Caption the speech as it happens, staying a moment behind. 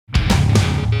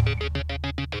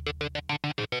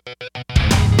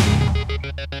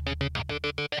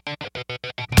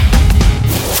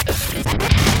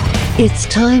It's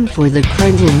time for the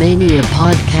Crundlemania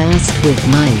podcast with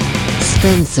Mike,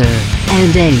 Spencer,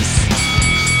 and Ace.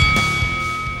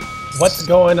 What's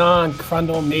going on,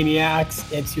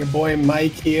 Crundlemaniacs? It's your boy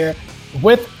Mike here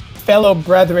with fellow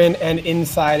brethren and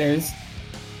insiders.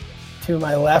 To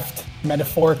my left,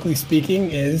 metaphorically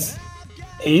speaking, is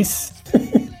Ace.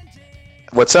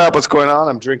 What's up? What's going on?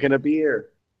 I'm drinking a beer.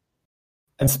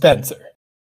 And Spencer.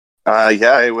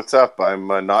 Hey, what's up? I'm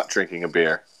not drinking a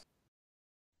beer.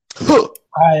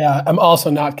 I'm also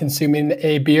not consuming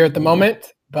a beer at the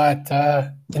moment, but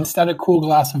instead a cool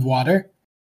glass of water.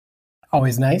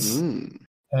 Always nice.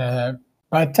 We're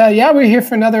here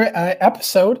for another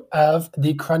episode of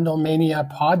the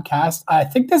Crundlemania podcast. I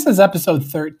think this is episode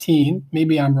 13.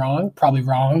 Maybe I'm wrong. Probably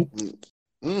wrong.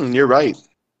 You're right.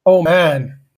 Oh,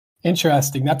 man.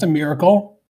 Interesting. That's a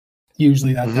miracle.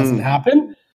 Usually that doesn't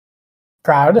happen.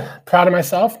 Proud of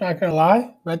myself, not going to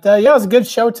lie. But it was a good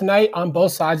show tonight on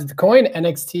both sides of the coin,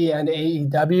 NXT and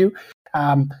AEW.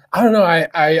 I don't know.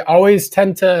 I always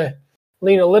tend to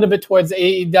lean a little bit towards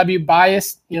AEW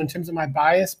bias, in terms of my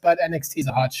bias, but NXT is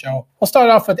a hot show. We'll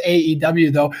start off with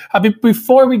AEW, though.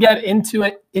 Before we get into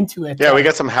it. Yeah, we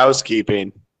got some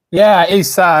housekeeping. Yeah,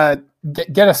 Ace,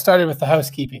 get us started with the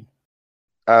housekeeping.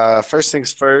 First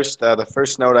things first, the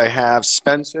first note I have,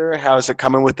 Spencer, how's it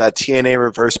coming with that TNA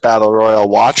Reverse Battle Royal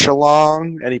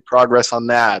watch-along? Any progress on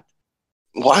that?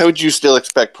 Why would you still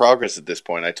expect progress at this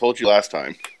point? I told you last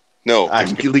time. No.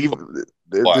 I believe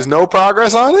there's no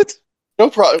progress on it? No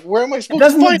progress. Where am I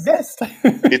supposed to find exist.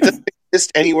 It doesn't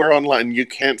exist anywhere online. You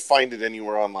can't find it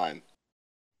anywhere online.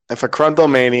 If a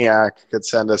Crundlemaniac could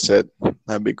send us it,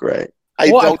 that'd be great. I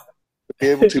don't be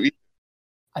able to.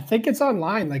 I think it's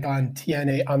online, like on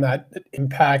TNA, on that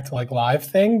Impact live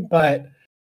thing, but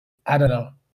I don't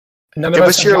know. Give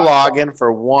us your login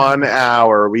for 1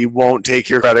 hour. We won't take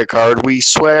your credit card. We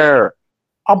swear.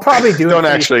 I'll probably do it. Don't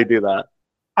actually do that.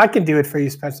 I can do it for you,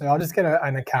 Spencer. I'll just get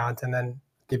an account and then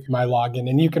give you my login,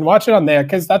 and you can watch it on there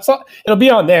because it'll be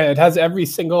on there. It has every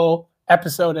single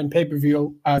episode and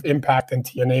pay-per-view of Impact and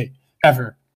TNA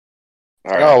ever.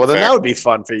 Right, well then that would be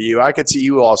fun for you. I could see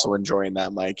you also enjoying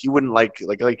that, Mike. You wouldn't like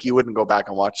you wouldn't go back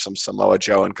and watch some Samoa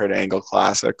Joe and Kurt Angle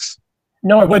classics.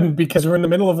 No, I wouldn't, because we're in the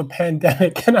middle of a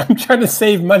pandemic and I'm trying to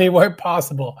save money where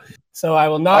possible. So I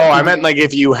will not. Oh, I meant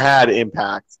if you had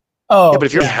Impact. Oh, yeah, but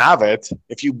if you have it,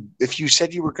 if you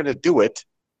said you were going to do it.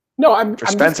 No, I'm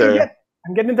Spencer.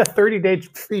 I'm getting the 30-day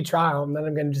free trial, and then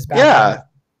I'm going to just back out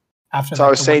after. So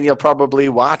I was saying you'll probably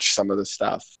watch some of the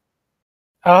stuff.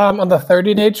 On the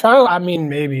 30-day trial, I mean,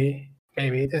 maybe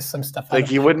there's some stuff.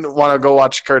 You wouldn't want to go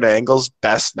watch Kurt Angle's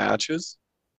best matches?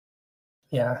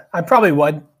 Yeah, I probably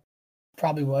would.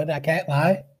 I can't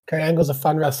lie. Kurt Angle's a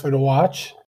fun wrestler to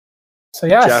watch. So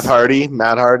yeah, Jeff Hardy,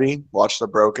 Matt Hardy, watch the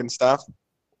Broken stuff.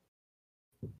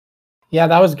 Yeah,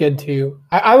 that was good too.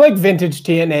 I like vintage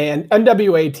TNA and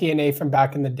NWA TNA from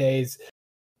back in the days.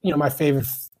 My favorite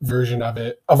version of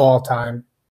it of all time.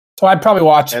 So I'd probably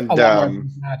watch a lot more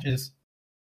matches.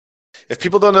 If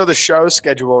people don't know the show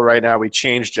schedule right now, we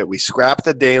changed it. We scrapped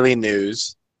the daily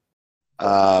news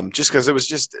just because it was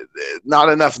just not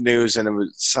enough news,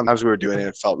 and sometimes we were doing it,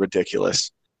 it felt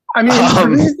ridiculous. I mean, the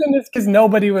reason is because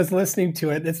nobody was listening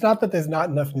to it. It's not that there's not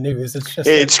enough news. It's just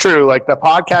it's true. The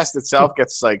podcast itself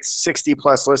gets 60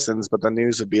 plus listens, but the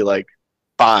news would be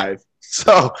 5.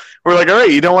 So we're all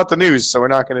right, you don't want the news, so we're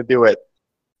not going to do it.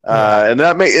 And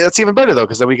that's even better though,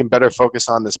 because then we can better focus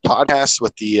on this podcast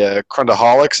with the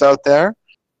Crundaholics out there.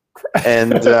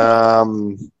 And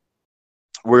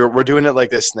we're doing it like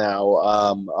this now.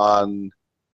 On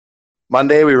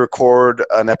Monday we record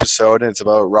an episode, and it's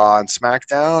about Raw and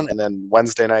SmackDown. And then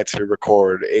Wednesday nights we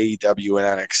record AEW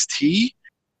and NXT.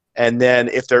 And then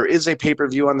if there is a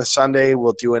pay-per-view on the Sunday,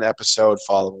 we'll do an episode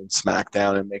following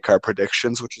SmackDown and make our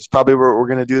predictions, which is probably what we're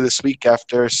going to do this week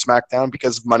after SmackDown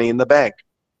because of Money in the Bank.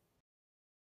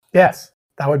 Yes,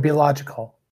 that would be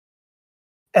logical.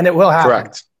 And it will happen.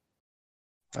 Correct.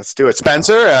 Let's do it.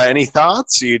 Spencer, any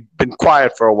thoughts? You've been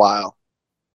quiet for a while.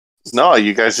 No,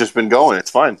 you guys just been going. It's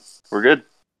fine. We're good.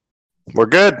 We're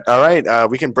good. All right.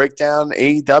 We can break down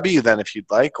AEW then if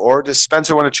you'd like. Or does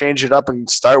Spencer want to change it up and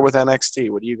start with NXT?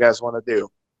 What do you guys want to do?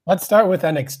 Let's start with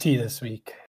NXT this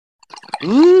week.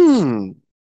 Well,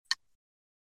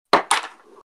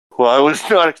 I was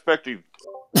not expecting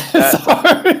that.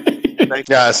 Sorry.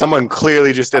 Yeah, someone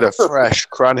clearly just did a fresh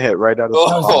crun hit right out of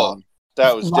the phone.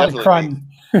 That was definitely crun.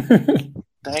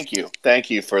 Thank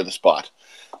you for the spot.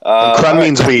 Crun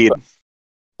means weed.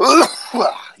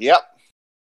 Yep.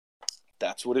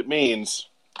 That's what it means.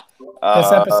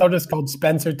 This episode is called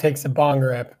Spencer Takes a Bong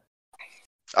Rip.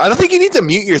 I don't think you need to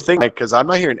mute your thing, because I'm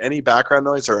not hearing any background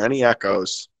noise or any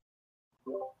echoes.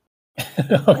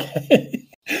 Okay.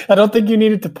 I don't think you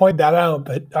needed to point that out,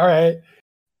 but all right.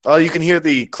 Oh, you can hear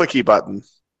the clicky button.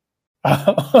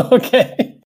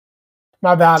 Okay.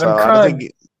 My bad. So I'm I crying. don't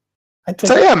think.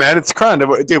 So yeah, man, it's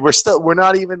crud. Dude, we're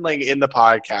not even like in the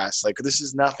podcast. Like this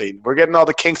is nothing. We're getting all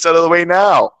the kinks out of the way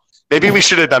now. Maybe we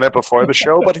should have done it before the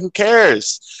show, but who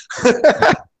cares?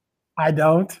 I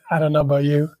don't know about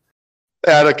you.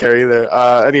 Yeah, I don't care either.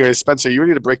 Anyway, Spencer, you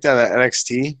ready to break down that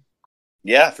NXT?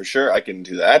 Yeah, for sure. I can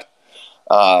do that.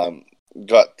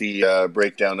 Got the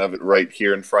breakdown of it right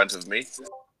here in front of me.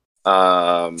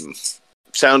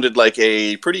 Sounded like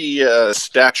a pretty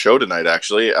stacked show tonight,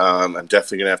 actually. I'm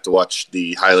definitely going to have to watch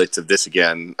the highlights of this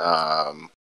again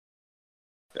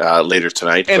later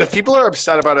tonight. And if people are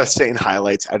upset about us saying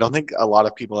highlights, I don't think a lot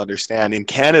of people understand. In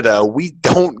Canada, we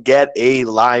don't get a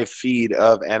live feed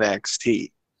of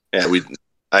NXT. Yeah,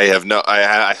 I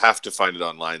have to find it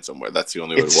online somewhere. That's the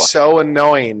only way to watch. It's so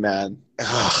annoying, man.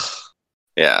 Ugh.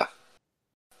 Yeah.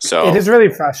 So it is really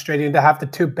frustrating to have the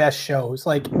two best shows.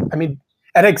 Like, I mean,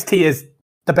 NXT is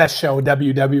the best show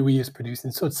WWE is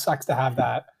producing, so it sucks to have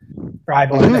that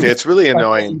rivalry. It's really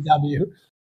annoying.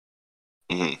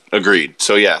 Agreed.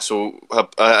 So yeah. So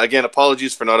again,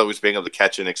 apologies for not always being able to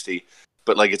catch NXT,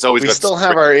 but like it's always. We still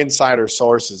have our insider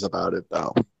sources about it,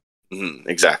 though.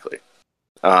 Exactly.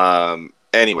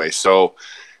 Anyway, so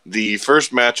the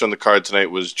first match on the card tonight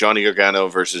was Johnny Gargano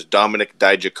versus Dominik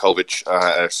Dijakovic,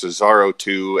 Cesaro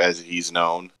 2, as he's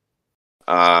known.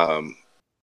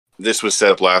 This was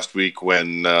set up last week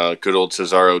when good old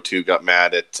Cesaro 2 got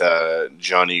mad at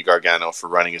Johnny Gargano for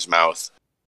running his mouth.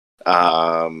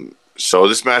 So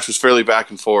this match was fairly back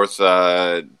and forth.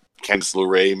 Candice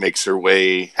LeRae makes her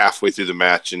way halfway through the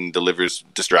match and delivers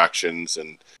distractions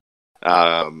and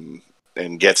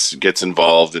gets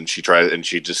involved, and she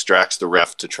distracts the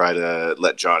ref to try to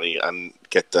let Johnny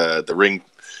get the ring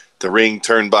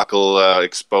turnbuckle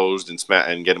exposed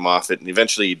and get him off it, and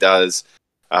eventually he does.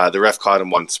 The ref caught him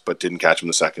once but didn't catch him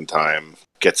the second time.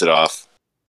 Gets it off.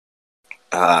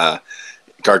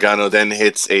 Gargano then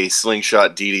hits a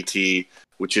slingshot DDT,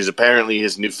 which is apparently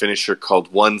his new finisher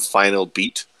called One Final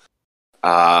Beat,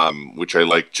 which I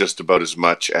like just about as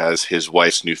much as his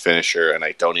wife's new finisher, and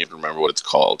I don't even remember what it's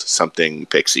called. Something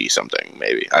Pixie, something,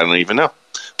 maybe. I don't even know.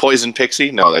 Poison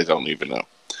Pixie? No, I don't even know.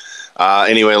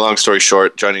 Anyway, long story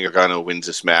short, Johnny Gargano wins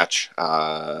this match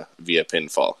via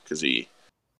pinfall because he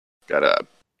got a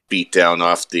beat down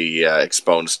off the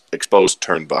exposed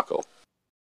turnbuckle.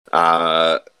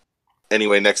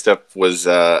 Anyway, next up was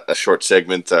a short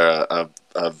segment of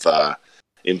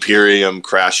Imperium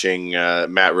crashing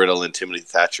Matt Riddle and Timothy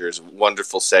Thatcher's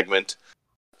wonderful segment,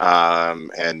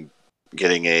 and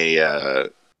getting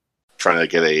trying to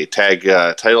get a tag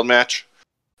title match.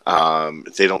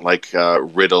 They don't like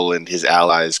Riddle and his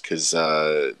allies because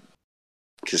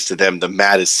to them the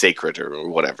mat is sacred or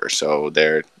whatever, so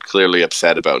they're clearly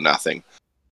upset about nothing.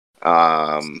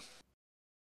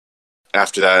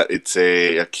 After that, it's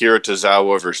a Akira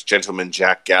Tozawa versus Gentleman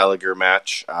Jack Gallagher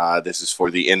match. This is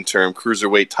for the interim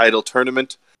Cruiserweight title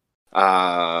tournament.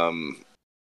 And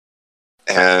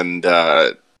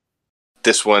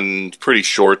this one's pretty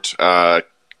short.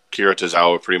 Akira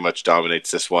Tozawa pretty much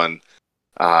dominates this one.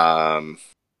 And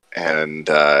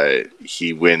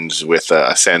he wins with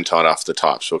a senton off the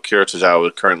top. So Akira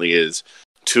Tozawa currently is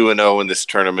 2-0 in this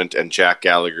tournament, and Jack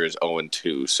Gallagher is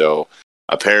 0-2. So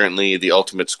apparently, the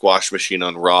Ultimate Squash Machine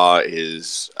on Raw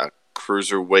is a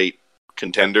cruiserweight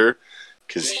contender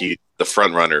because he's the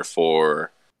front runner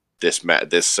for this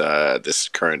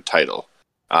current title.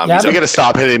 We gotta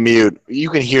stop hitting mute. You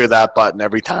can hear that button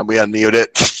every time we unmute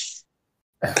it.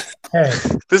 Hey.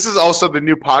 This is also the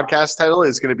new podcast title.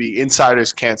 Is going to be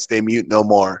Insiders Can't Stay Mute No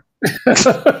More.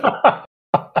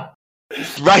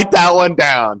 Write that one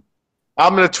down.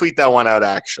 I'm going to tweet that one out,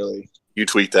 actually. You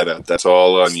tweet that out. That's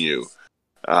all on you.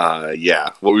 Yeah.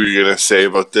 What were you going to say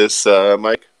about this,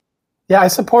 Mike? Yeah, I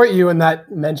support you in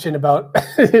that mention about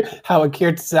how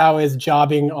Akira Tozawa is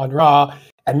jobbing on Raw,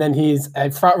 and then he's a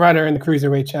front runner in the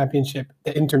Cruiserweight Championship,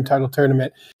 the interim title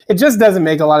tournament. It just doesn't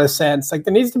make a lot of sense. Like,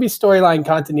 there needs to be storyline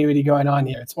continuity going on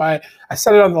here. It's why I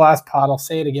said it on the last pod. I'll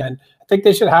say it again. I think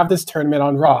they should have this tournament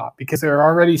on Raw because they're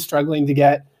already struggling to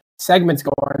get segments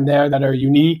going there that are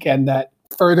unique and that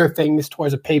further things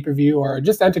towards a pay-per-view or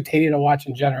just entertaining to watch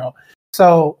in general.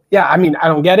 So, yeah, I mean, I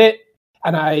don't get it.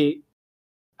 And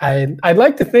I'd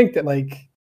like to think that, like,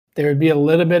 there would be a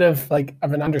little bit of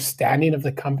an understanding of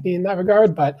the company in that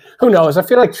regard, but who knows? I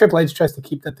feel like Triple H tries to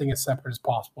keep that thing as separate as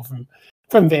possible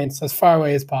from Vince, as far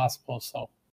away as possible. So,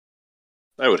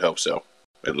 I would hope so,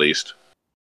 at least.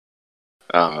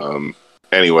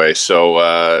 Anyway,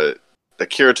 so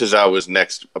Akira Tozawa's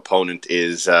next opponent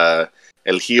is El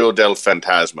Hijo del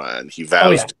Fantasma, and he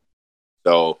vows to.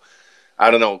 So,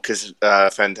 I don't know, because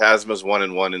Fantasma's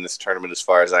 1-1 in this tournament as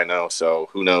far as I know, so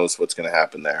who knows what's going to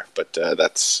happen there. But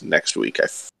that's next week,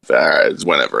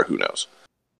 whenever, who knows.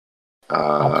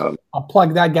 I'll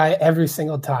plug that guy every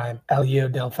single time, El Hijo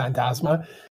del Fantasma,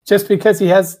 just because he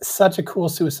has such a cool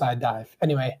suicide dive.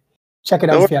 Anyway, check it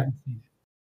out if you haven't seen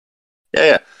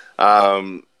Yeah.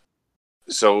 it.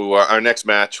 So our next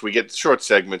match, we get short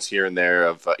segments here and there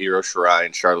of Io Shirai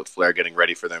and Charlotte Flair getting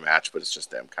ready for their match, but it's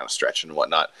just them kind of stretching and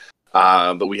whatnot.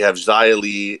 But we have Xia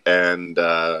Li and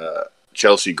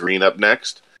Chelsea Green up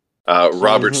next.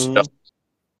 Robert Stone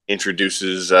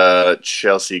introduces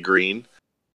Chelsea Green,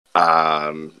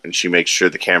 and she makes sure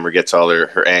the camera gets all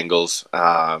her angles.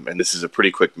 And this is a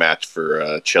pretty quick match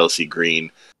for Chelsea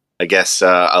Green. I guess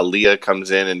Aaliyah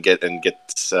comes in and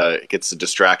gets a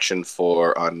distraction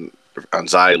on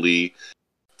Xia Li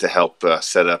to help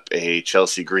set up a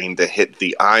Chelsea Green to hit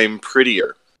the I'm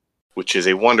Prettier, which is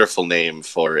a wonderful name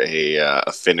for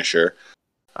a finisher.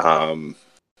 And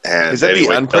is that the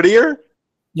Unprettier?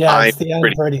 Yeah, it's the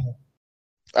Unprettier.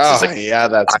 Oh, yeah,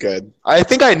 that's good. I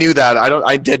think I knew that.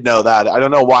 I did know that. I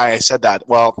don't know why I said that.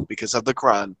 Well, because of the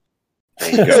Quran.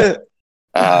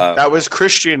 That was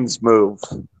Christian's move.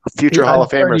 Future Hall of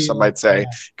Famer, some might say.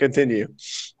 Yeah. Continue.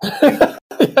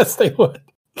 Yes, they would.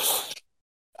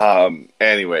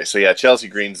 Anyway, so yeah, Chelsea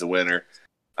Green's the winner.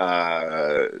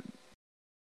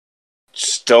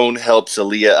 Stone helps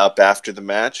Aaliyah up after the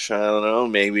match. I don't know.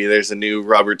 Maybe there's a new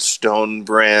Robert Stone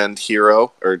brand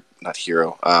hero, or not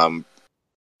hero,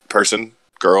 person,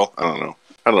 girl. I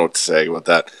don't know what to say about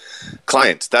that.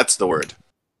 Client, that's the word.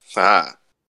 That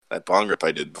bong rip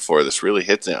I did before this really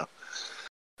hits now.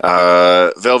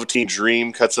 Velveteen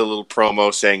Dream cuts a little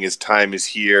promo saying his time is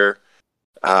here.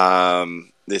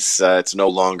 It's no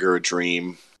longer a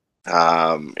dream.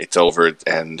 It's over.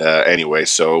 And anyway,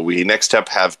 so we next up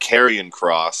have Karrion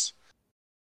Kross,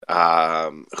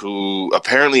 who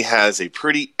apparently has a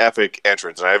pretty epic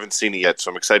entrance. And I haven't seen it yet,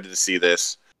 so I'm excited to see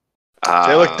this.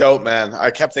 They look dope, man. I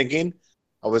kept thinking,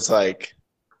 I was like,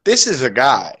 this is a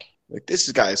guy. Like,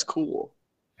 this guy is cool.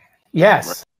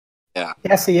 Yes. Yeah.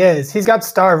 Yes, he is. He's got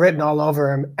star written all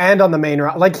over him and on the main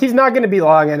roster. Like, he's not going to be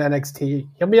long in NXT.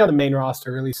 He'll be on the main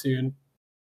roster really soon.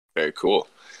 Very cool.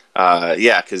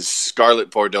 Yeah, because Scarlett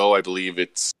Bordeaux, I believe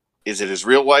is it his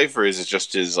real wife or is it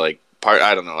just his, like, part?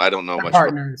 I don't know. I don't know much.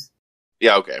 Partners.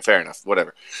 Yeah, okay, fair enough.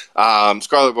 Whatever.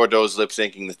 Scarlett Bordeaux is lip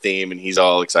syncing the theme, and he's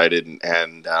all excited.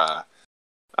 And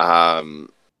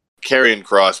Karrion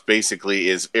Kross basically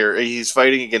he's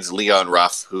fighting against Leon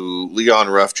Ruff, who Leon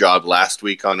Ruff jobbed last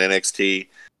week on NXT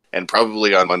and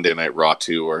probably on Monday Night Raw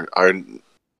too, or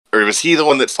was he the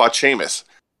one that fought Sheamus?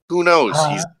 Who knows?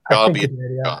 He's jobby.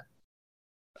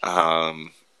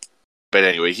 But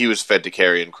anyway, he was fed to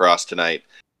Karrion Kross tonight.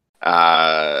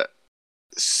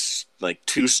 Like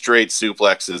 2 straight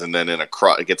suplexes, and then it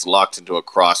gets locked into a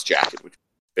cross jacket, which is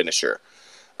a finisher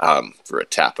for a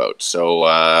tap out. So,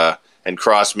 and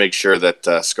Kross makes sure that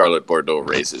Scarlett Bordeaux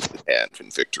raises his hand in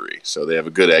victory. So they have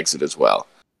a good exit as well.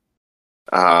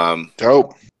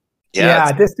 Dope.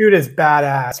 Yeah, this dude is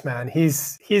badass, man.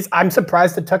 He's. I'm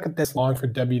surprised it took this long for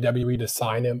WWE to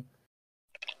sign him.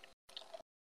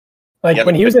 Like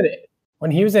when he was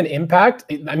in Impact,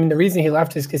 I mean, the reason he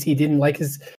left is because he didn't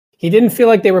feel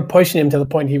like they were pushing him to the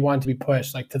point he wanted to be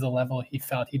pushed, like to the level he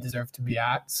felt he deserved to be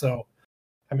at. So,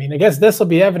 I mean, I guess this will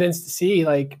be evidence to see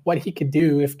like what he could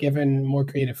do if given more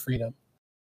creative freedom.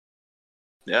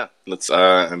 Yeah,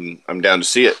 I'm down to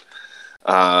see it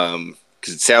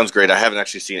because it sounds great. I haven't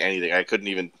actually seen anything. I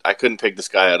couldn't pick this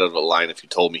guy out of a line if you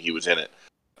told me he was in it.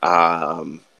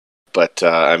 But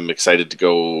I'm excited to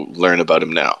go learn about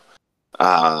him now.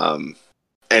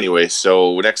 Anyway,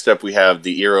 so next up we have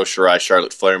the Io Shirai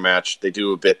Charlotte Flair match. They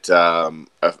do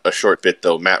a short bit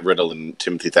though. Matt Riddle and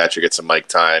Timothy Thatcher get some mic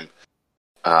time,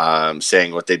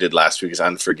 saying what they did last week is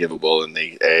unforgivable, and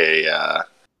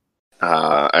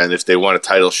and if they want a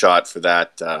title shot for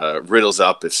that, Riddle's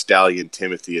up if Stallion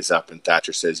Timothy is up, and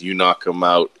Thatcher says, "You knock him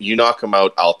out,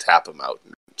 I'll tap him out,"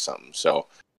 or something. So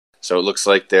it looks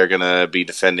like they're gonna be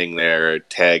defending their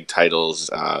tag titles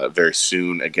very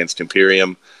soon against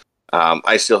Imperium.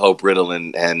 I still hope Riddle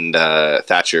and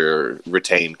Thatcher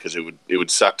retain because it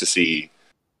would suck to see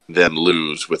them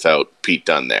lose without Pete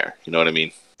Dunne there. You know what I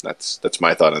mean? That's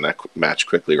my thought on that match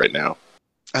quickly right now.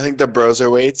 I think the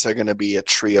Broserweights are going to be a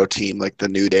trio team like the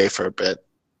New Day for a bit.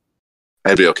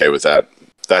 I'd be okay with that.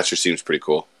 Thatcher seems pretty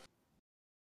cool.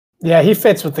 Yeah, he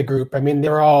fits with the group. I mean,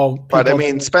 they're all. But I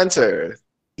mean, Spencer,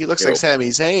 he looks like Sami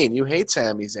Zayn. You hate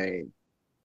Sami Zayn.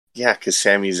 Yeah, because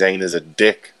Sami Zayn is a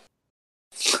dick.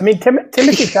 I mean,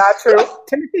 Timothy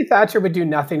Thatcher would do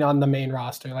nothing on the main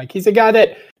roster. Like, he's a guy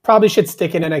that probably should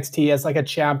stick in NXT as like a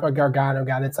Ciampa Gargano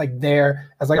guy that's like there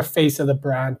as like a face of the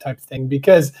brand type thing,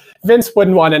 because Vince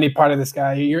wouldn't want any part of this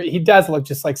guy. He does look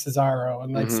just like Cesaro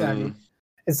and like Sammy.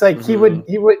 It's like he would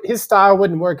his style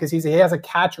wouldn't work because he has a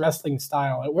catch wrestling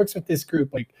style. It works with this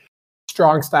group, like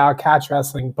strong style catch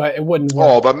wrestling, but it wouldn't work.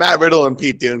 Oh, but Matt Riddle and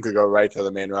Pete Dunne could go right to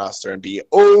the main roster and be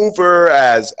over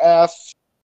as F.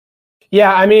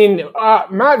 Yeah, I mean,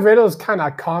 Matt Riddle's kind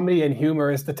of comedy and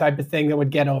humor is the type of thing that would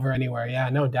get over anywhere. Yeah,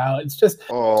 no doubt. It's just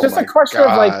a question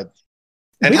of like,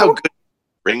 and how good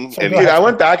ring. Dude, I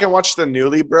went back and watched the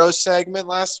Newly Bros segment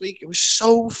last week. It was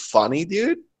so funny,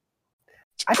 dude.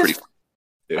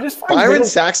 Byron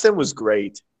Saxton was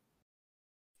great.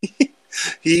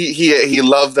 He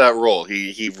loved that role.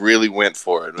 He really went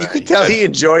for it. Man. You could tell he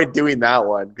enjoyed doing that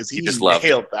one because he just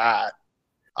nailed that.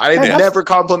 I never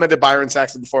complimented Byron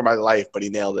Saxton before in my life, but he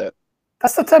nailed it.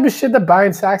 That's the type of shit that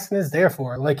Byron Saxton is there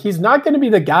for. Like, he's not going to be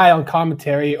the guy on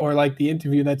commentary or like the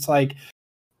interview that's like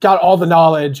got all the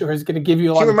knowledge or is going to give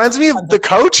you a lot. He reminds me of the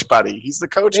coach, buddy. He's the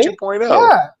coach 2.0.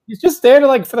 Yeah, he's just there to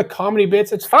like for the comedy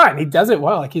bits. It's fine. He does it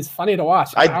well. Like, he's funny to watch.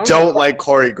 I don't like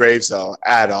Corey Graves though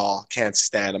at all. Can't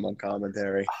stand him on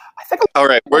commentary. All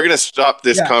right, we're going to stop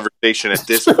this conversation at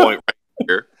this point right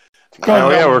here.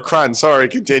 Yeah, we're crying. Sorry,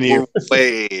 continue. We're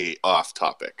way off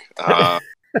topic. Because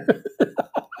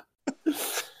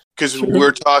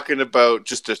we're talking about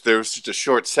there was just a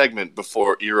short segment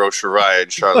before Io Shirai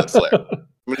and Charlotte Flair.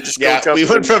 We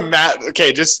went from Matt.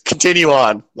 Okay, just continue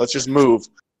on. Let's just move.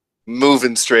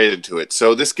 Moving straight into it.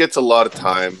 So this gets a lot of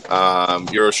time.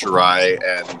 Io Shirai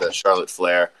and Charlotte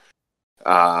Flair.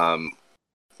 Some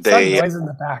noise in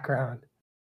the background.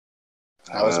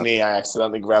 That was me. I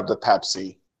accidentally grabbed a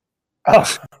Pepsi.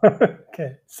 Oh,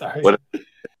 okay. Sorry.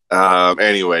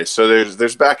 Anyway, so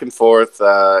there's back and forth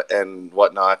and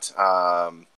whatnot.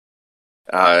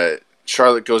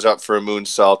 Charlotte goes up for a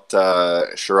moonsault.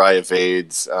 Shirai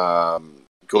evades.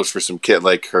 Goes for some kick,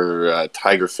 like her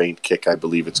tiger feint kick, I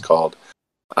believe it's called.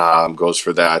 Goes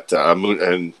for that.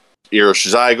 And Io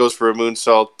Shirai goes for a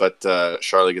moonsault, but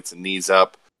Charlotte gets the knees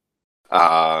up.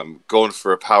 Going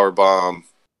for a power bomb.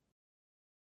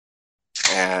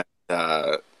 And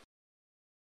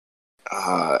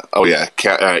Io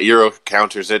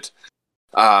counters it.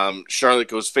 Charlotte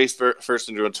goes face first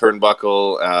into a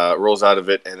turnbuckle, rolls out of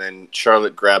it, and then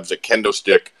Charlotte grabs a kendo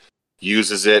stick,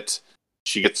 uses it.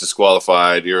 She gets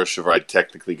disqualified. Io Shirai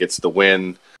technically gets the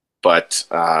win, but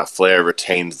Flair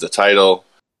retains the title.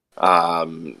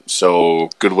 So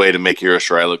good way to make Io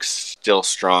Shirai look still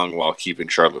strong while keeping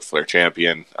Charlotte Flair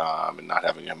champion and not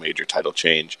having a major title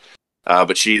change.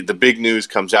 But the big news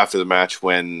comes after the match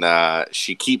when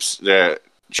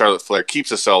Charlotte Flair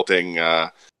keeps assaulting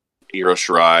Io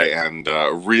Shirai, and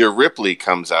Rhea Ripley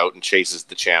comes out and chases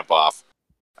the champ off.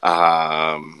 But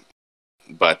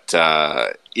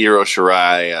Io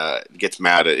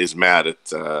Shirai is mad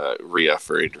at Rhea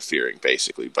for interfering,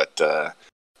 basically. But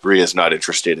Rhea's not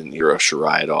interested in Io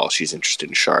Shirai at all. She's interested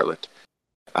in Charlotte.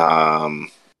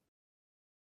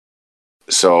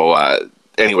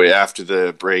 Anyway, after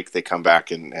the break, they come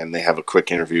back and they have a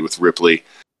quick interview with Ripley,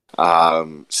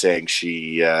 saying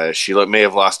she may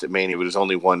have lost at Mania, but it was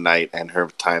only one night, and her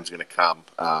time's going to come.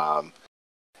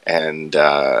 And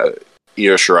Io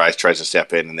Shirai tries to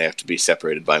step in, and they have to be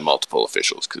separated by multiple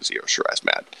officials because Io Shirai's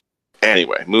mad.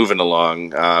 Anyway, moving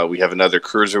along, we have another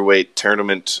Cruiserweight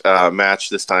tournament match,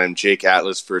 this time Jake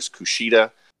Atlas versus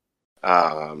Kushida.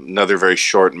 Another very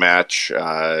short match.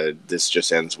 This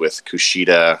just ends with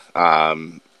Kushida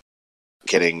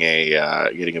getting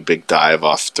a big dive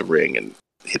off the ring and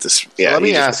hit this. Yeah, let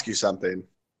me ask you something.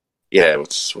 Yeah,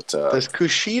 what's up? Does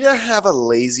Kushida have a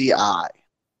lazy eye?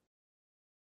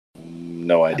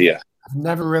 No idea. I've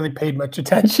never really paid much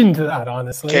attention to that,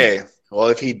 honestly. Okay, well,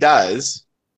 if he does,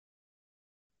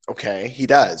 he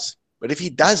does. But if he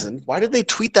doesn't, why did they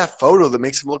tweet that photo that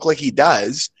makes him look like he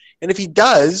does? And if he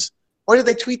does, why did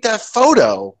they tweet that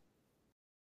photo?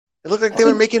 It looked like they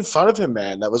were making fun of him,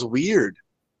 man. That was weird.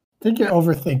 I think you're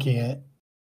overthinking it.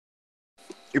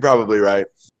 You're probably right.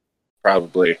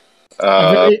 Probably.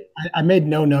 I made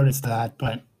no notice to that,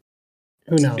 but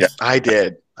who knows? Yeah, I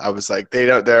did. I was like, they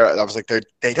don't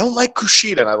like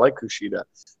Kushida, and I like Kushida.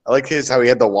 I like how he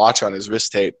had the watch on his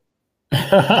wrist tape.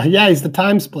 Yeah, he's the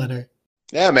time splitter.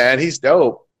 Yeah, man, he's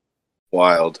dope.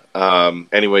 Wild.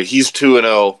 Anyway, he's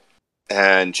 2-0.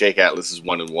 And Jake Atlas is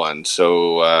 1-1.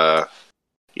 So,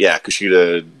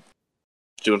 Kushida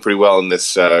doing pretty well in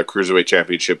this Cruiserweight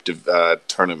Championship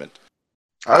tournament.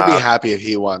 I'd be happy if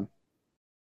he won.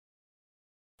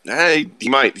 He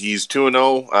might. He's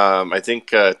 2-0. I think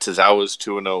Tozawa's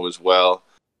 2-0 as well.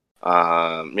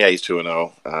 Yeah, he's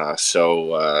 2-0.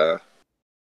 So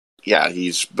yeah,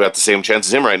 he's got the same chance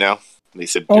as him right now. They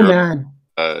said, Oh man,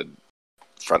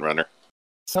 front runner.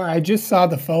 sorry, I just saw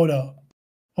the photo.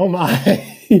 Oh my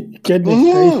goodness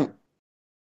gracious.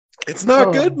 It's not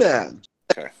Oh. good, man.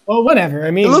 Well, whatever.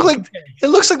 I mean, It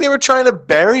looks like they were trying to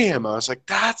bury him. I was like,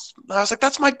 that's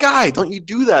my guy. Don't you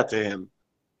do that to him?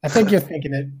 I think you're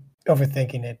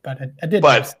overthinking it, but I did.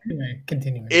 But- anyway,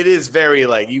 continuing. It is very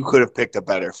like you could have picked a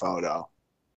better photo.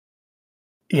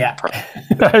 Yeah,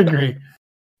 I agree.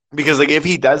 Because like if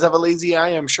he does have a lazy eye,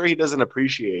 I'm sure he doesn't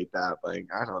appreciate that. Like,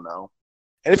 I don't know.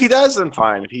 And if he does, then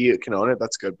fine. If he can own it,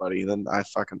 that's good, buddy. Then I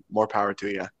fucking more power to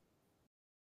you.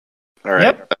 All right.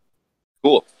 Yep.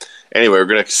 Cool. Anyway, we're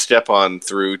going to step on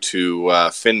through to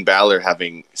Finn Balor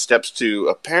having steps to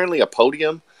apparently a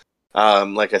podium.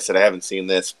 Like I said, I haven't seen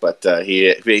this, but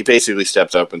he basically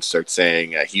steps up and starts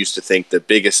saying he used to think the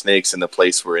biggest snakes in the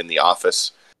place were in the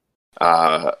office,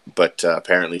 but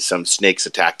apparently some snakes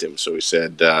attacked him. So he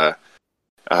said,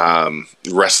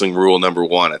 wrestling rule number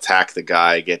 1, attack the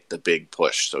guy, get the big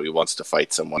push. So he wants to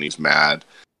fight someone, he's mad.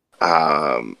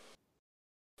 And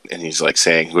he's like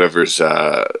saying whoever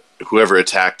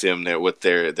attacked him,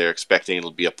 they're expecting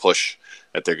it'll be a push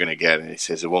that they're going to get. And he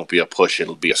says it won't be a push,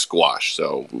 it'll be a squash.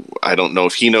 So I don't know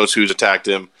if he knows who's attacked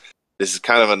him. This is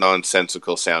kind of a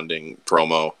nonsensical sounding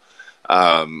promo.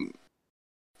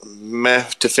 Meh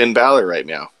to Finn Balor right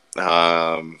now.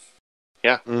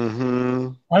 Yeah. Mm-hmm.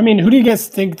 I mean, who do you guys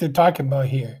think they're talking about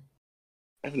here?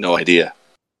 I have no idea.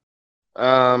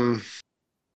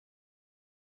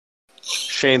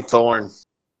 Shane Thorne.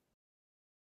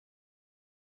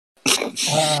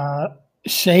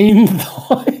 Shane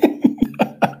Thorne.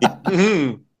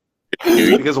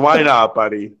 Because why not,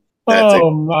 buddy? That's Oh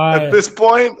my! At this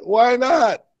point, why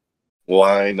not?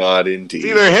 Why not It's indeed?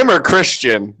 either him or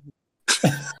Christian.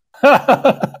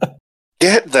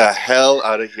 Get the hell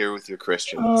out of here with your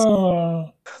Christians.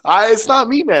 Oh. It's not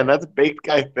me, man. That's Baked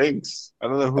Guy Thinks. I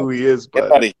don't know who he is, Get out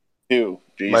but of here too.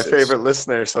 my Jesus. favorite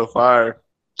listener so far.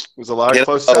 It was a lot Get of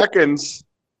close out. seconds.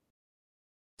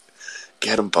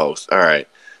 Get them both. All right.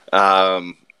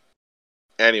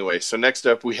 Anyway, so next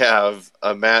up we have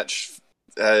a match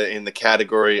in the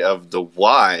category of the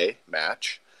Y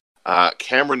match.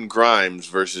 Cameron Grimes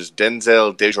versus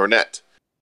Denzel Dejournette.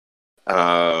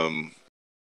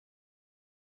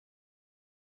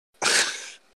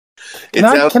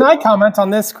 Can I comment on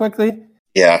this quickly?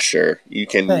 Yeah, sure. You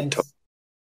can. Thanks.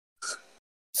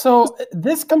 So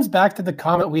this comes back to the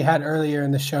comment we had earlier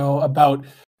in the show about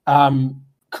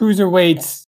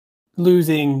cruiserweights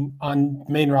losing on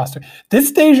main roster.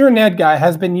 This Dejournette guy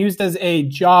has been used as a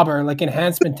jobber, like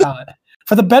enhancement talent,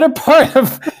 for the better part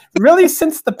of really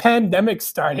since the pandemic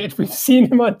started. We've seen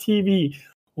him on TV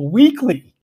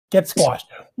weekly get squashed.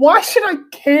 Why should I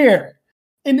care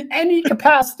in any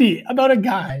capacity about a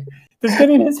guy that's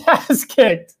getting his ass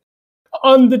kicked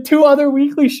on the 2 other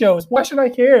weekly shows? Why should I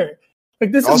care?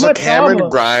 Like, this is Also, my Cameron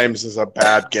problem. Grimes is a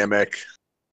bad gimmick.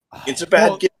 It's a bad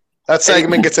Well, game. That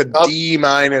segment gets a D-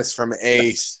 from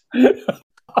Ace. It's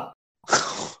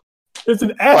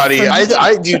an F. Buddy,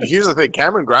 for me. dude, here's the thing.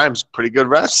 Cameron Grimes, pretty good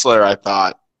wrestler, I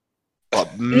thought.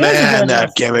 But man, good that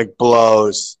wrestler. gimmick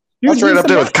blows. Dude, That's right he's up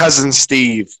the there with Cousin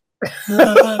Steve.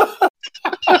 Yeah,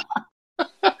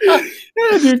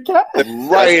 dude.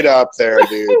 Right up there,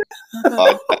 dude.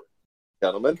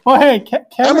 Gentlemen. Oh, hey,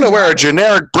 I'm going to wear a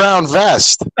generic brown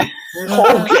vest.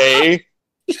 Okay.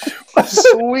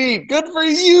 Sweet. Good for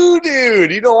you,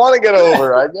 dude. You don't want to get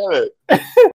over. I get it.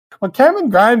 Well, Cameron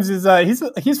Grimes is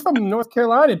he's from North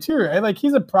Carolina too, right? Like,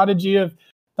 he's a prodigy of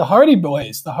the Hardy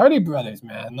Boys, the Hardy Brothers,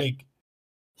 man. Like,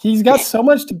 he's got so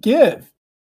much to give.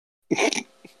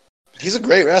 He's a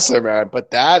great wrestler, man, but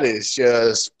that is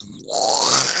just...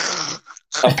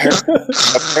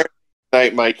 Apparently,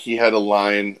 tonight, Mike, he had a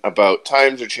line about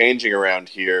times are changing around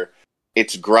here.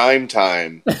 It's grime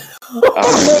time.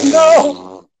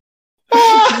 No.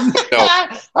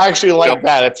 I actually like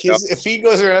that. If he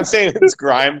goes around saying it's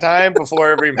grime time before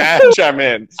every match, I'm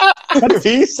in. If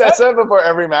he says that before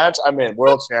every match, I'm in.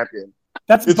 World champion.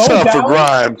 That's It's Bo time for Dallas.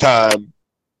 grime time.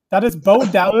 That is Bo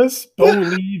Dallas, Bo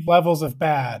Leave levels of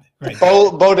bad. Right.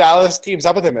 Bo Dallas teams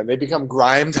up with him and they become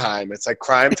grime time. It's like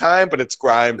crime time, but it's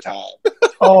grime time.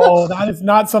 Oh, that is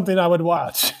not something I would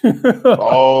watch.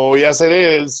 Oh, yes, it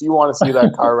is. You want to see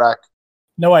that car wreck.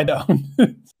 No, I don't.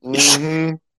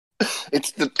 Mm-hmm.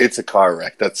 It's a car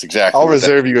wreck. That's exactly. I'll what that-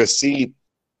 reserve you a seat.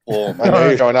 Oh, I know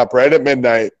you're showing up right at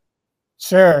midnight.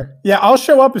 Sure. Yeah, I'll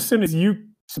show up as soon as you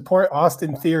support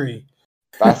Austin Theory.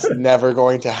 That's never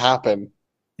going to happen.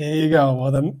 There you go.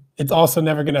 Well, then it's also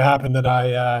never going to happen that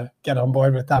I get on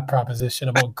board with that proposition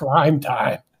about grime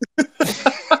time.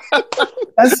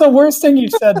 That's the worst thing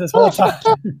you've said this whole time.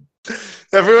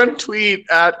 Everyone tweet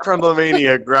at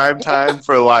Crumblemania grime time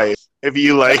for life if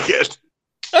you like it.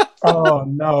 Oh,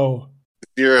 no.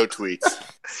 0 tweets.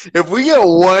 If we get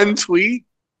 1 tweet,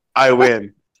 I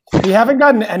win. We haven't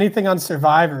gotten anything on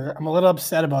Survivor. I'm a little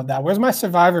upset about that. Where's my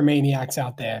Survivor maniacs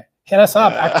out there? Hit us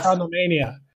up at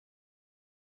Crumblemania.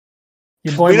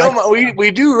 Your boy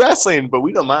we do wrestling, but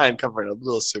we don't mind covering a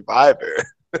little Survivor.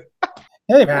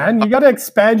 Hey, man, you got to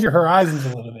expand your horizons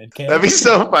a little bit, kid. That'd be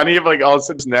so funny if, like, all of a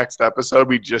sudden, next episode,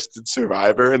 we just did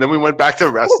Survivor, and then we went back to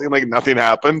wrestling like nothing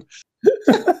happened.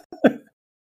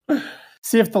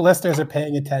 See if the listeners are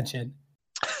paying attention.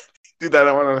 Do that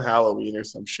on Halloween or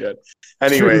some shit.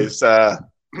 Anyways, Let's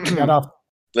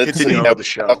continue with the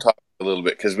show. I'll talk a little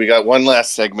bit because we got one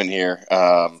last segment here.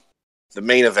 The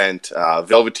main event,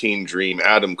 Velveteen Dream,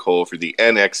 Adam Cole for the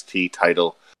NXT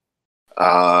title.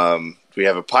 We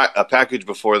have a package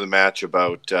before the match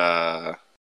about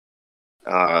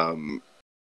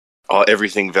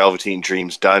everything Velveteen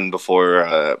Dream's done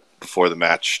before the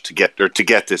match to get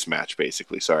this match,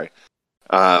 basically. Sorry.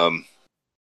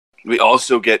 We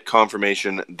also get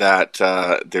confirmation that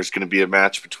there's going to be a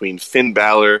match between Finn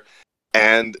Balor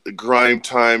and Grime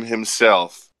Time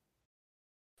himself,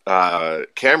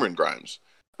 Cameron Grimes,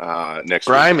 next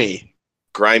week.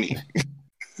 Grimy.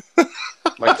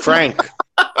 Like Frank.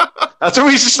 That's what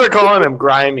we should start calling him,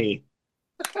 Grimy.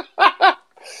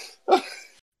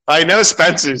 I know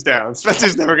Spencer's down.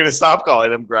 Spencer's never going to stop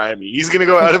calling him Grimy. He's going to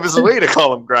go out of his way to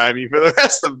call him Grimy for the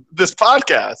rest of this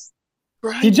podcast.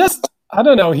 I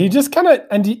don't know. He just kind of,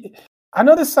 I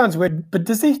know this sounds weird, but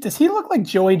does he look like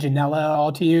Joey Janela at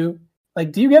all to you?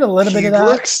 Like, do you get a little bit of that?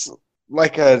 He looks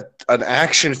like an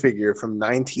action figure from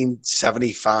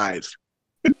 1975.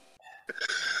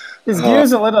 His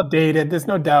gear's a little dated. There's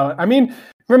no doubt. I mean,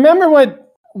 remember what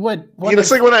he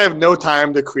looks like when I have no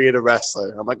time to create a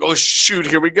wrestler. I'm like, oh shoot,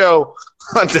 here we go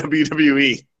on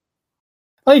WWE.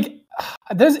 Like,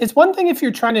 it's one thing if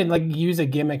you're trying to like use a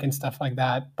gimmick and stuff like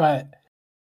that, but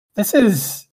this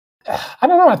is, I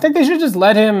don't know. I think they should just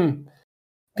let him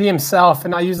be himself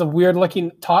and not use a weird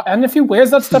looking talk. And if he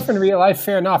wears that stuff in real life,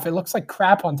 fair enough. It looks like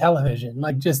crap on television.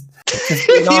 Like just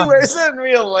he wears it in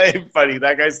real life, buddy.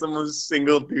 That guy's the most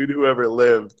single dude who ever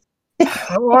lived.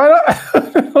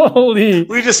 Holy!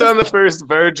 We just found the first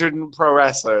virgin pro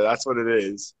wrestler. That's what it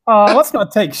is. Let's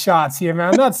not take shots here,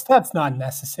 man. That's not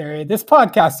necessary. This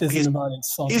podcast isn't about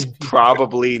insulting. He's people.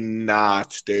 Probably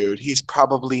not, dude. He's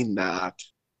probably not.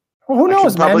 Well, who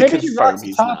knows, man? Maybe he rocks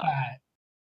the top hat.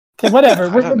 Okay, whatever.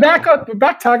 We're back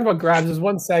talking about grabs. There's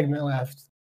one segment left.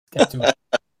 Let's get to it.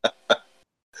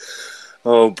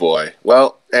 Oh boy.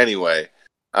 Well, anyway,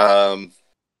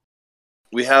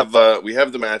 we have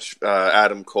the match,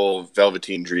 Adam Cole,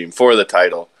 Velveteen Dream for the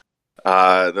title.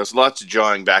 There's lots of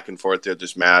jawing back and forth throughout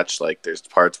this match. Like there's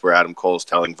parts where Adam Cole's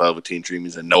telling Velveteen Dream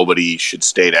he's a nobody, should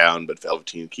stay down, but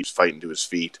Velveteen keeps fighting to his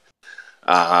feet.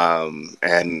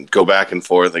 And go back and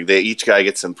forth. Like each guy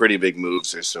gets some pretty big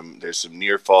moves. There's some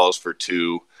near falls for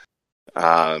 2,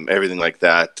 everything like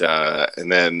that.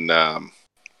 And then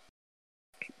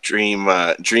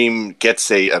Dream gets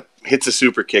hits a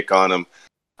super kick on him.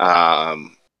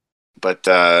 But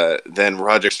then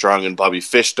Roderick Strong and Bobby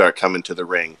Fish start coming to the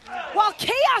ring. While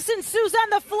chaos ensues on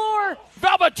the floor,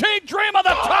 Velveteen Dream on the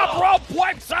top rope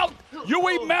wipes out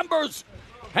UE members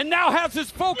and now has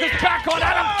his focus back on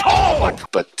Adam Cole.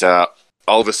 But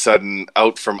all of a sudden,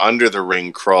 out from under the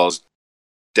ring crawls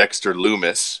Dexter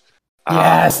Lumis.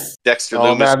 Yes. Dexter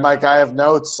Lumis. Man, Mike, I have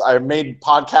notes. I made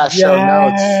podcast show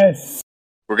notes.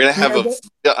 We're going to have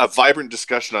a vibrant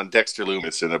discussion on Dexter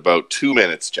Lumis in about 2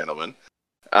 minutes, gentlemen.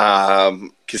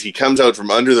 Because he comes out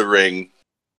from under the ring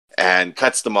and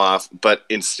cuts them off, but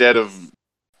instead of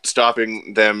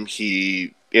stopping them,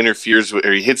 he interferes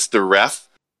or he hits the ref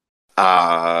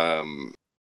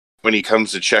when he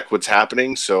comes to check what's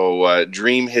happening. So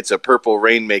Dream hits a purple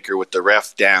Rainmaker with the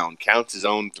ref down, counts his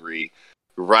own 3,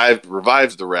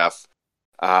 revives the ref,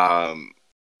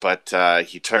 but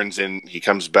he turns in, he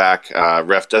comes back,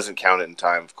 ref doesn't count it in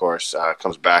time, of course,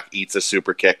 comes back, eats a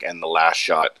super kick, and the last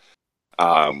shot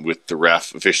with the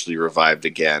ref officially revived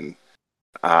again.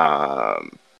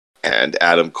 And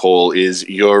Adam Cole is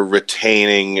your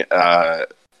retaining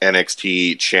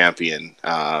NXT champion,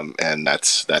 and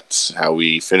that's how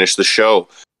we finish the show.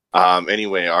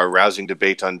 Anyway, our rousing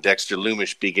debate on Dexter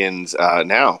Lumis begins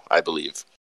now, I believe.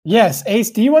 Yes,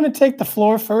 Ace, do you want to take the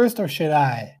floor first, or should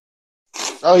I?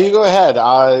 Oh, you go ahead.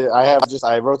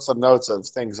 I wrote some notes of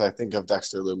things I think of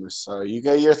Dexter Lumis, so you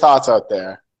get your thoughts out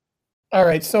there. All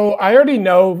right, so I already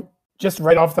know just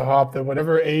right off the hop that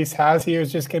whatever Ace has here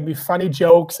is just going to be funny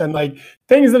jokes and like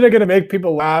things that are going to make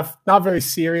people laugh, not very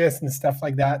serious and stuff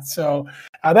like that. So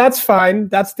that's fine.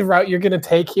 That's the route you're going to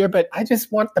take here. But I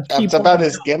just want the people. That's about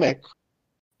his gimmick.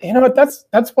 You know what? That's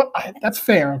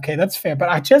fair. Okay, that's fair. But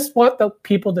I just want the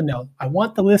people to know. I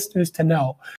want the listeners to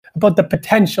know about the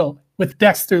potential with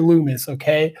Dexter Lumis.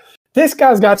 Okay, this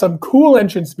guy's got some cool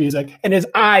entrance music, and his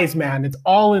eyes, man, it's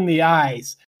all in the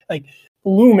eyes. Like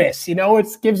Loomis, you know, it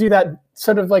gives you that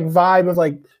sort of like vibe of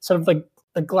like sort of like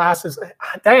the glasses.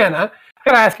 Diana, I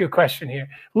gotta ask you a question here.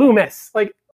 Loomis,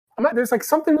 like there's like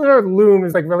something where loom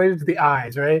is like related to the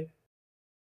eyes, right?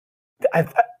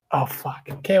 Oh fuck.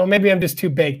 Okay, well maybe I'm just too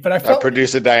big, but I felt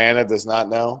producer Diana does not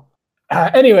know.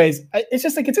 Anyways, it's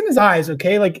just like it's in his eyes,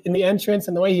 okay? Like in the entrance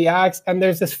and the way he acts. And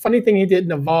there's this funny thing he did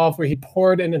in Evolve where he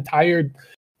poured an entire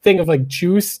thing of like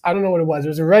juice. I don't know what it was. It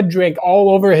was a red drink all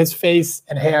over his face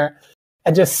and hair,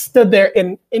 and just stood there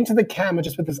into the camera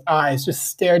just with his eyes, just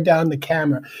stared down the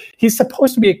camera. He's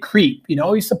supposed to be a creep, you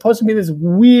know? He's supposed to be this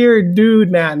weird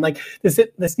dude, man. Like this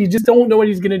you just don't know what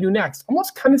he's gonna do next.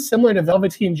 Almost kind of similar to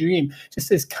Velveteen Dream. Just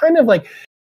this kind of like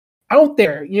out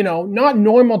there, you know, not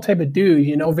normal type of dude,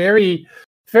 you know, very,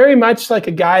 very much like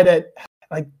a guy that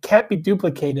like can't be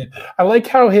duplicated. I like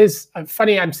how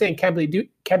funny I'm saying can't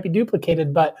be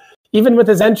duplicated, but even with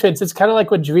his entrance, it's kind of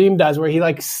like what Dream does, where he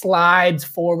like slides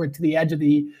forward to the edge of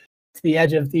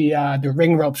the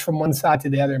ring ropes from one side to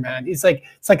the other. Man, it's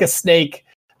like a snake.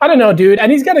 I don't know, dude.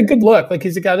 And he's got a good look. Like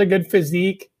he's got a good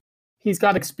physique. He's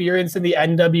got experience in the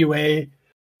NWA.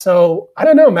 So I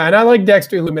don't know, man. I like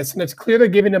Dexter Lumis, and it's clear they're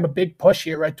giving him a big push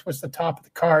here, right towards the top of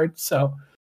the card. So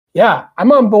yeah,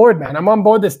 I'm on board, man. I'm on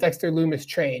board this Dexter Lumis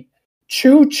train.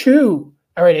 Choo choo.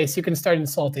 All right, Ace, you can start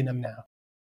insulting him now.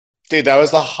 Dude, that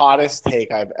was the hottest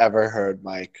take I've ever heard,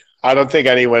 Mike. I don't think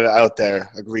anyone out there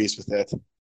agrees with it.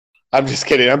 I'm just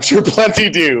kidding. I'm sure plenty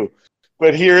do.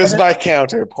 But here's my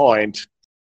counterpoint.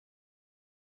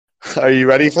 Are you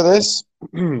ready for this?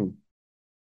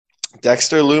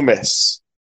 Dexter Lumis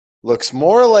looks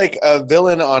more like a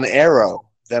villain on Arrow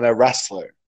than a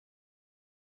wrestler.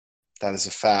 That is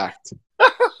a fact.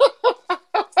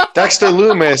 Dexter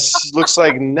Lumis looks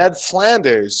like Ned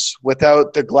Flanders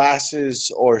without the glasses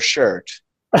or shirt.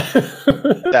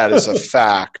 That is a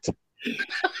fact.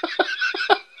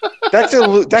 Dexter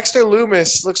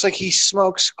Lumis looks like he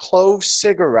smokes clove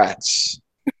cigarettes.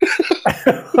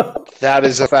 That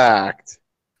is a fact.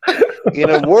 In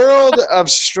a world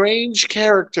of strange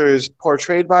characters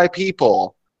portrayed by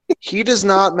people, he does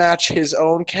not match his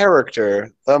own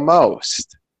character the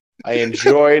most. I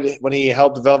enjoyed when he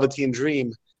helped Velveteen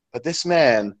Dream, but this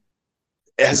man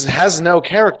has no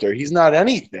character. He's not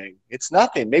anything. It's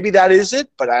nothing. Maybe that is it,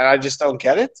 but I just don't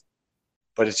get it.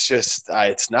 But it's just,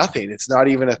 it's nothing. It's not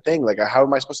even a thing. Like, how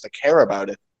am I supposed to care about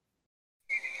it?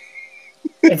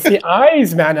 It's the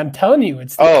eyes, man. I'm telling you.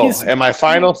 And my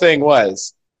final thing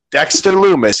was, Dexter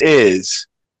Lumis is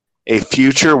a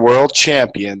future world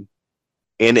champion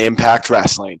in Impact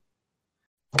Wrestling.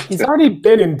 He's already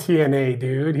been in TNA,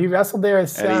 dude. He wrestled there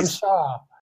as Sam Shaw.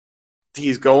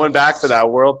 He's going back for that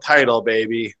world title,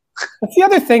 baby. That's the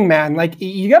other thing, man. Like,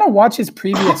 you got to watch his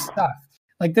previous stuff.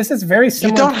 Like, this is very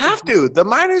similar. You don't have to. The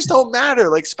minors don't matter,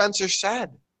 like Spencer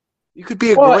said. You could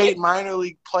be a great minor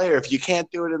league player. If you can't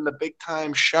do it in the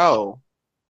big-time show,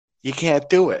 you can't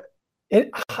do it.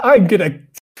 I'm going to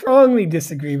strongly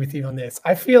disagree with you on this.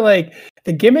 I feel like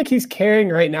the gimmick he's carrying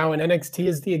right now in NXT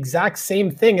is the exact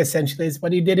same thing, essentially, as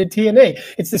what he did in TNA.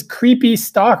 It's this creepy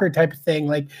stalker type of thing.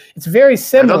 Like, it's very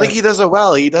similar. I don't think he does it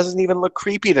well. He doesn't even look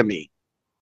creepy to me.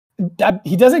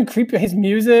 He doesn't creep his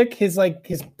music, his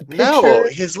picture. No,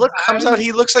 his look comes out.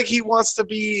 He looks like he wants to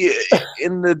be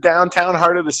in the downtown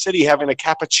heart of the city having a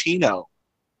cappuccino.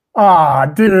 Ah,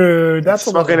 dude, that's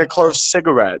smoking a clove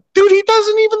cigarette. Dude, he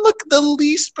doesn't even look the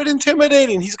least bit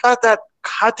intimidating. He's got that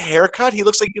cut haircut. He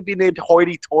looks like he'd be named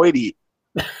Hoity Toity.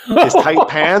 His tight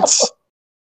pants.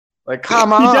 Like,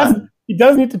 come on. He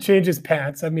does need to change his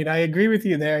pants. I mean, I agree with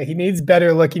you there. He needs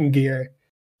better looking gear.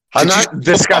 I'm not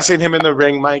discussing him in the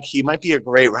ring, Mike. He might be a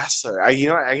great wrestler. I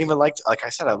even liked, like I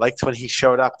said, I liked when he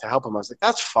showed up to help him. I was like,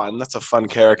 that's fun. That's a fun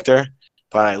character.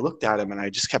 But I looked at him and I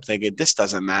just kept thinking, this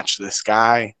doesn't match this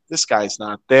guy. This guy's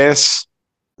not this.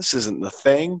 This isn't the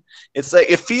thing. It's like,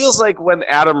 it feels like when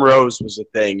Adam Rose was a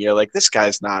thing. You're like, this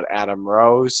guy's not Adam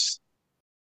Rose.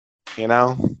 You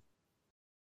know?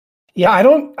 Yeah, I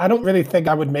don't really think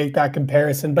I would make that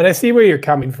comparison, but I see where you're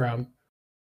coming from.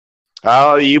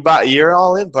 Oh, you're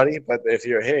all in, buddy. But if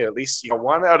you're here, at least you're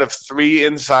 1 out of 3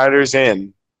 insiders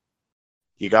in.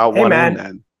 You got one in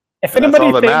then. If anybody that's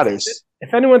all that matters.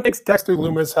 If anyone thinks Dexter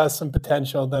Lumis has some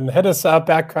potential, then hit us up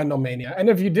at Crundlemania. And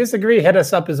if you disagree, hit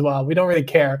us up as well. We don't really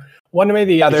care. One way or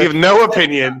the other. If you have no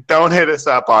opinion, don't hit us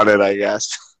up on it, I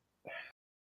guess.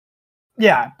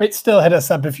 Yeah, but still hit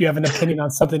us up if you have an opinion on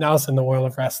something else in the world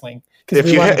of wrestling. If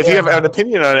you have an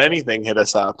opinion on anything, hit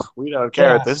us up. We don't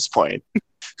care at this point.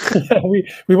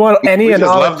 we want any we and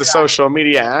just all. love the social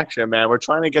media action, man. We're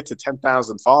trying to get to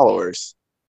 10,000 followers.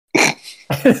 Good.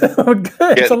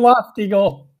 It's a lofty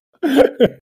goal.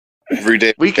 Every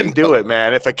day. We can do it,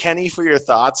 man. If a Kenny for Your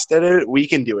Thoughts did it, we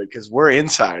can do it because we're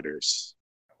insiders.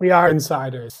 We are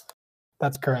insiders.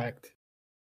 That's correct.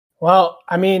 Well,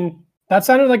 I mean, that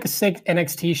sounded like a sick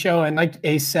NXT show. And like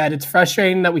Ace said, it's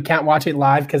frustrating that we can't watch it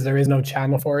live because there is no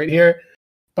channel for it here.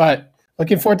 But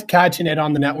looking forward to catching it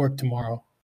on the network tomorrow.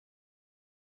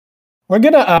 We're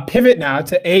going to pivot now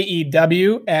to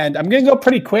AEW. And I'm going to go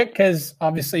pretty quick because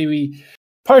obviously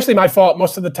partially my fault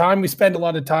most of the time. We spend a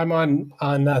lot of time on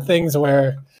things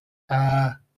where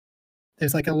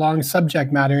there's like a long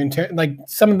subject matter like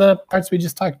some of the parts we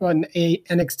just talked about in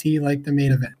NXT, like the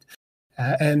main event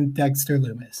and Dexter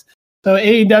Lumis. So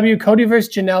AEW, Cody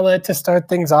versus Janela to start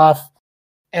things off.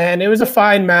 And it was a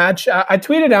fine match. I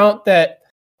tweeted out that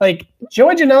like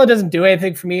Joey Janela doesn't do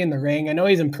anything for me in the ring. I know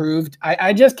he's improved.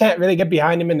 I just can't really get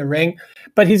behind him in the ring,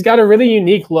 but he's got a really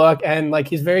unique look and like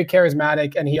he's very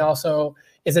charismatic and he also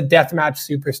is a deathmatch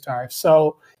superstar.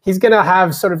 So he's going to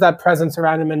have sort of that presence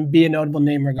around him and be a notable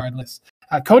name regardless.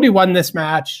 Cody won this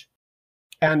match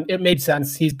and it made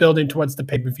sense. He's building towards the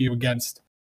pay-per-view against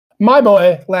my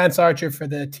boy, Lance Archer, for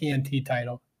the TNT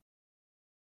title.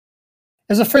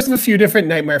 There's the first of a few different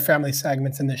Nightmare Family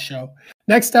segments in this show.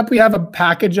 Next up, we have a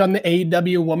package on the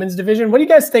AEW Women's Division. What do you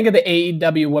guys think of the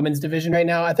AEW Women's Division right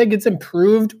now? I think it's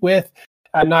improved with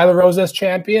Nyla Rose as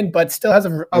champion, but still has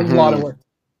a lot of work.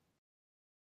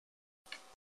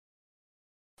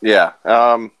 Yeah,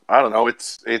 I don't know.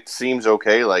 It seems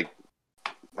okay. Like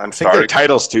I think their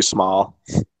title's too small.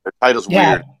 The title's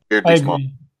weird. Weirdly small.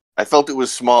 I felt it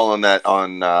was small on that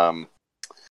oh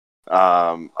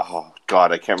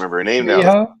God, I can't remember her name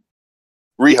now.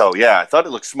 Riho, yeah. I thought it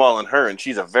looked small on her, and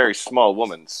she's a very small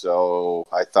woman, so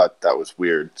I thought that was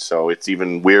weird. So it's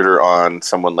even weirder on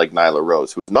someone like Nyla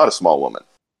Rose, who's not a small woman.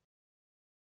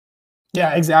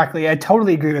 Yeah, exactly. I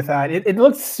totally agree with that. It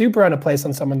looks super out of place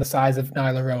on someone the size of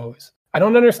Nyla Rose. I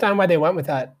don't understand why they went with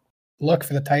that look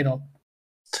for the title.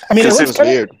 I mean, it looks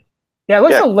weird. Yeah, it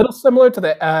looks a little similar to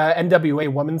the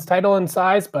NWA Women's title in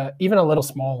size, but even a little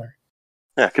smaller.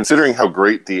 Yeah, considering how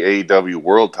great the AEW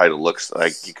World title looks,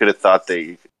 like you could have thought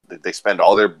they spend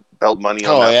all their belt money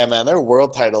on that. Oh yeah, man, their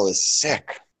world title is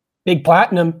sick. Big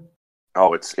platinum.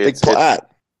 Oh, it's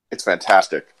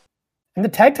fantastic. And the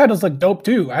tag titles look dope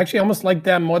too. I actually almost like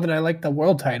them more than I like the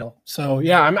world title. So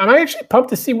yeah, I'm actually pumped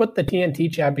to see what the TNT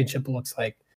Championship looks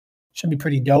like. Should be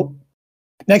pretty dope.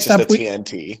 Next up,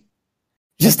 TNT.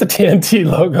 Just the TNT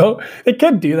logo. They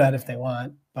could do that if they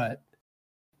want, but.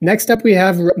 Next up, we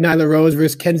have Nyla Rose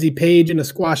versus Kenzie Page in a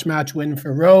squash match win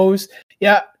for Rose.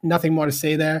 Yeah, nothing more to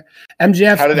say there.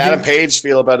 MJF. How did Adam Page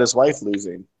feel about his wife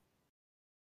losing?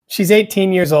 She's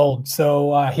 18 years old,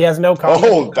 so he has no comment.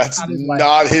 Oh, that's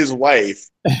not his wife.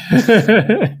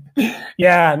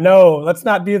 Yeah, no, let's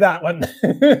not do that one.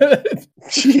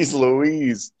 Jeez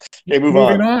Louise. Okay,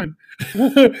 moving on.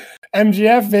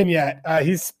 MJF vignette.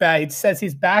 He says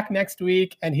he's back next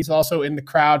week, and he's also in the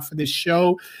crowd for this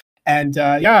show. And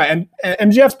and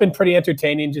MJF's been pretty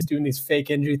entertaining, just doing these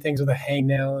fake injury things with a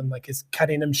hangnail and like his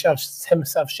cutting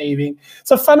himself shaving.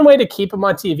 It's a fun way to keep him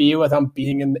on TV without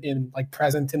being in like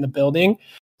present in the building.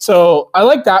 So I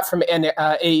like that from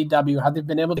AEW, how they've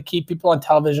been able to keep people on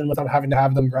television without having to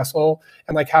have them wrestle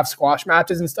and like have squash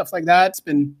matches and stuff like that. It's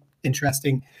been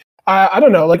interesting. I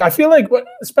don't know. Like, I feel like,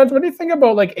 Spence, what do you think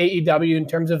about like AEW in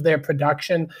terms of their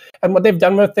production and what they've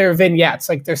done with their vignettes,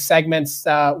 like their segments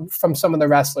from some of the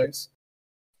wrestlers?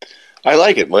 I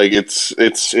like it. Like,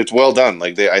 it's well done.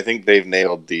 Like, I think they've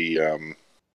nailed the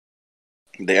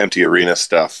empty arena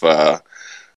stuff a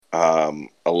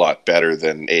lot better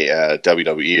than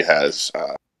WWE has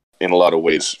in a lot of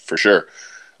ways, for sure.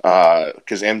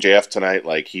 Because MJF tonight,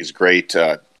 like, he's great.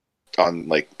 On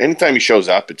like anytime he shows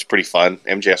up, it's pretty fun.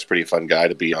 MJF's a pretty fun guy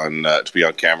to be on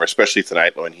camera, especially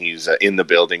tonight when he's in the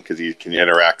building because he can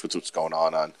interact with what's going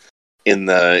on in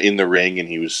the ring. And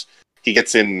he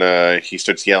gets in, he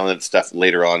starts yelling at stuff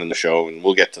later on in the show, and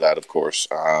we'll get to that, of course.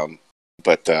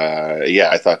 But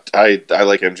I thought I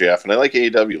like MJF and I like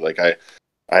AEW. Like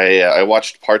I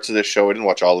watched parts of this show. I didn't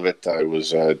watch all of it. I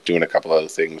was doing a couple other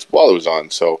things while it was on.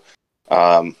 So,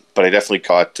 but I definitely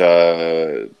caught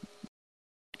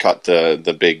caught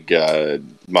the big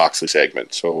Moxley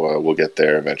segment, so we'll get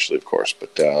there eventually, of course.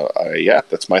 But yeah,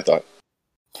 that's my thought.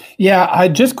 Yeah, I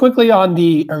just quickly on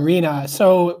the arena.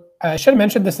 So I should have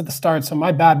mentioned this at the start, so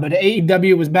my bad. But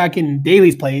AEW was back in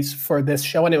Daly's place for this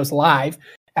show, and it was live.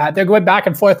 They're going back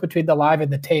and forth between the live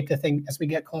and the taped, I think, as we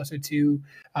get closer to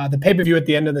the pay-per-view at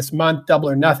the end of this month, Double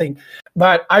or Nothing.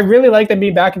 But I really like them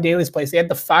being back in Daly's place. They had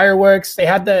the fireworks. They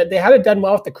had it done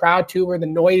well with the crowd, too, where the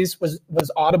noise was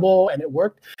audible and it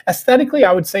worked. Aesthetically,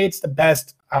 I would say it's the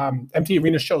best empty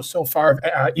arena show so far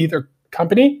of either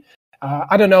company.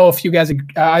 I don't know if you guys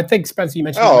I think, Spencer, you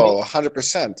mentioned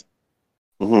 100%.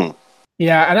 Mm-hmm.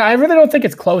 Yeah, and I really don't think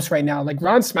it's close right now. Like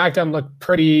Raw and SmackDown look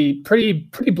pretty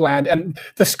bland, and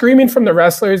the screaming from the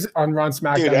wrestlers on Raw and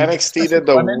SmackDown. Dude, NXT did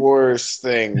the worst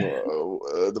thing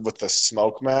with the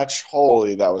smoke match.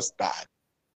 Holy, that was bad.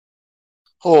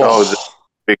 Oh, the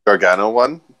big Gargano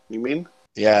one, you mean?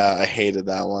 Yeah, I hated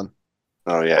that one.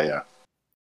 Oh, yeah.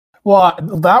 Well,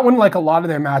 that one, like a lot of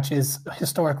their matches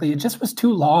historically, it just was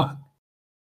too long.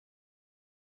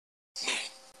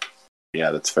 Yeah,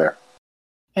 that's fair.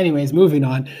 Anyways, moving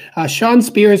on. Sean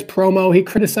Spears promo, he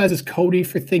criticizes Cody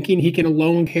for thinking he can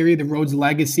alone carry the Rhodes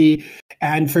legacy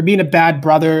and for being a bad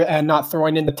brother and not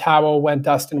throwing in the towel when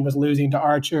Dustin was losing to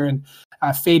Archer and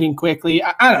fading quickly.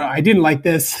 I don't know. I didn't like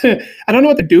this. I don't know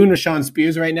what they're doing with Sean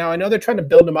Spears right now. I know they're trying to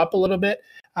build him up a little bit,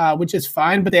 which is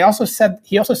fine. But he also said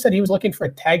he was looking for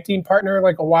a tag team partner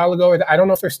like a while ago. I don't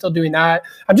know if they're still doing that.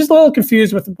 I'm just a little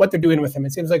confused with what they're doing with him.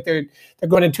 It seems like they're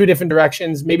going in two different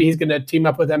directions. Maybe he's going to team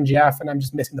up with MJF, and I'm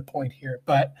just missing the point here.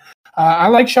 But I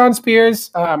like Sean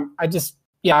Spears. I'd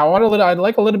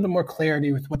like a little bit more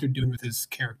clarity with what they're doing with his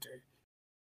character.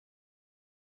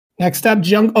 Next up,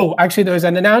 there's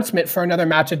an announcement for another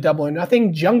match at Double or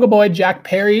Nothing. Jungle Boy Jack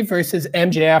Perry versus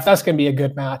MJF. That's going to be a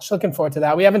good match. Looking forward to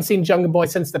that. We haven't seen Jungle Boy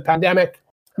since the pandemic.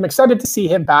 I'm excited to see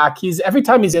him back. Every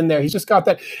time he's in there, he's just got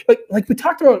that. Like we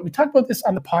talked about this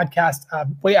on the podcast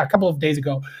a couple of days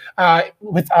ago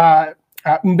with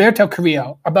Humberto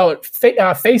Carrillo about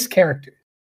face characters.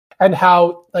 And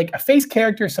how like a face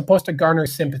character is supposed to garner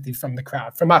sympathy from the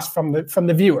crowd, from us, from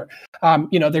the viewer.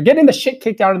 They're getting the shit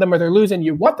kicked out of them or they're losing.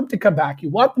 You want them to come back. You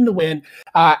want them to win.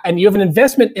 And you have an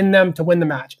investment in them to win the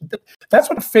match. That's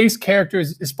what a face character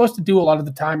is supposed to do a lot of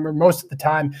the time or most of the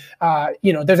time.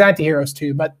 There's anti-heroes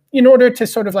too. But in order to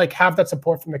sort of like have that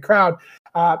support from the crowd,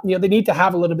 they need to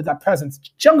have a little bit of that presence.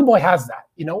 Jungle Boy has that.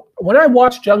 When I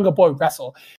watch Jungle Boy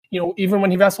wrestle, even when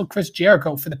he wrestled Chris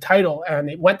Jericho for the title and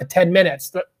it went to 10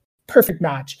 minutes, perfect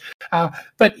match.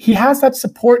 But he has that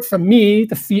support from me,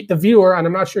 the viewer, and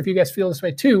I'm not sure if you guys feel this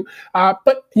way too.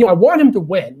 But I want him to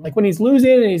win. Like when he's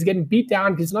losing and he's getting beat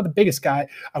down, he's not the biggest guy.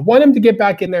 I want him to get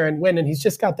back in there and win. And he's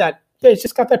just got that. He's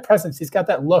just got that presence. He's got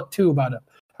that look too about him.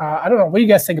 I don't know. What do you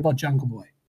guys think about Jungle Boy?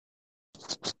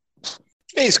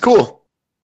 Hey, he's cool.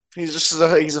 He's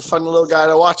a fun little guy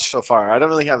to watch so far. I don't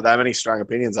really have that many strong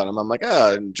opinions on him. I'm like,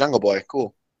 Jungle Boy,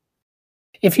 cool.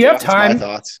 If you have time, my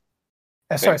thoughts.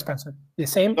 Sorry, Spencer. The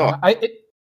same. Oh.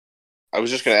 I was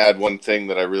just going to add one thing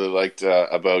that I really liked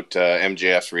about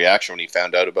MJF's reaction when he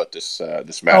found out about this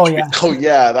match. Oh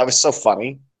yeah, that was so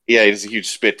funny. Yeah, he does a huge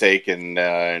spit take,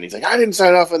 and he's like, "I didn't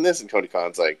sign off on this," and Cody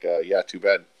Khan's like, "Yeah, too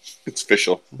bad, it's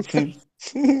official." I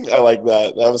like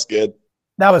that. That was good.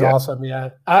 That was awesome. Yeah,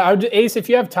 Ace, if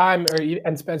you have time,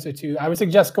 and Spencer too, I would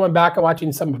suggest going back and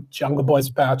watching some of Jungle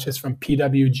Boy's matches from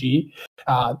PWG.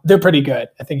 They're pretty good.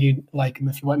 I think you'd like them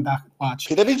if you went back and watched.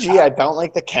 PWG, I don't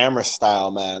like the camera style,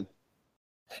 man.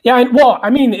 Yeah,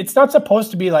 it's not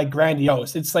supposed to be like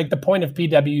grandiose. It's like the point of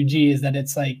PWG is that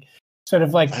it's like sort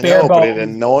of like bare bones. But it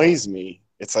annoys me.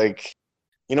 It's like,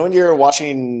 when you're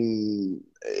watching,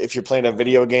 if you're playing a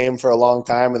video game for a long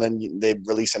time and then they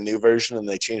release a new version and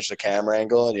they change the camera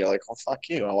angle and you're like, well, fuck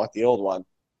you. I want the old one.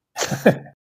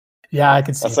 Yeah, I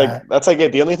can see that. That's like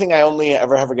it. The only thing I only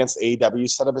ever have against AEW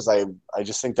setup is I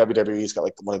just think WWE's got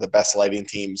like one of the best lighting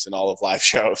teams in all of live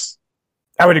shows.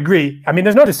 I would agree.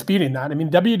 There's no disputing that.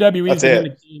 WWE's been in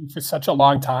the game for such a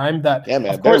long time that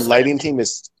their lighting team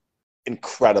is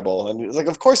incredible. And it's like,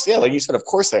 of course, like you said, of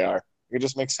course they are. It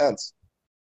just makes sense.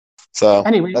 So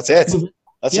anyway, that's it.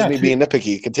 That's just me being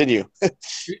nitpicky. Continue.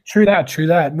 True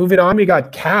that. Moving on, we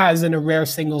got Kaz in a rare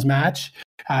singles match,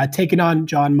 taking on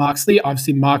Jon Moxley.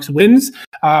 Obviously, Mox wins.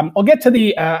 I'll get to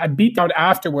the beatdown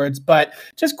afterwards, but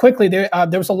just quickly, there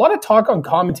was a lot of talk on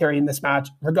commentary in this match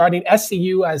regarding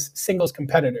SCU as singles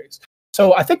competitors.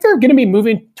 So I think they're going to be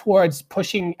moving towards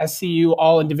pushing SCU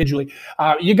all individually.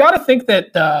 You got to think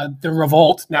that the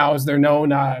Revolt, now as they're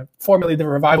known, formerly the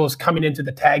Revival, is coming into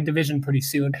the tag division pretty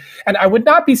soon. And I would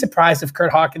not be surprised if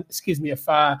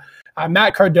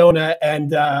Matt Cardona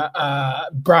and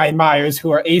Brian Myers,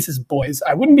 who are Ace's boys.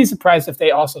 I wouldn't be surprised if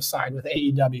they also signed with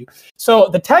AEW. So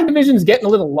the tag division is getting a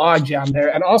little logjam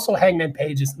there, and also Hangman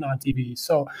Page isn't on TV.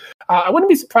 So I wouldn't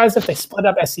be surprised if they split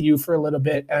up SCU for a little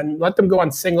bit and let them go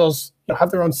on singles,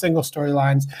 have their own single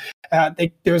storylines.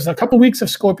 There was a couple weeks of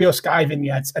Scorpio Sky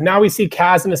vignettes, and now we see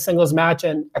Kaz in a singles match,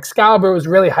 and Excalibur was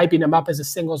really hyping him up as a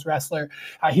singles wrestler.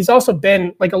 He's also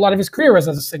been, like a lot of his career was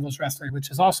as a singles wrestler,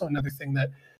 which is also another thing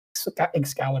that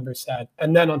Excalibur said.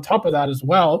 And then on top of that as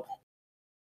well,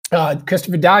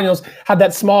 Christopher Daniels had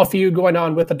that small feud going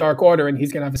on with the Dark Order, and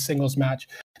he's going to have a singles match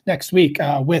next week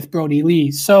with Brody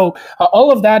Lee. So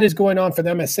all of that is going on for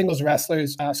them as singles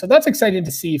wrestlers. So that's exciting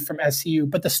to see from SCU.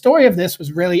 But the story of this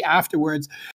was really afterwards.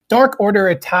 Dark Order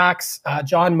attacks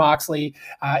Jon Moxley,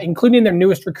 including their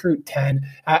newest recruit, 10.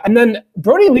 And then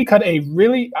Brody Lee cut a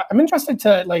really, I'm interested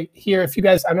to hear if you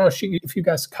guys, I don't know if you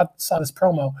guys saw this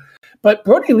promo, but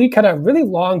Brody Lee cut a really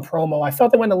long promo. I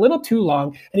felt it went a little too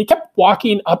long, and he kept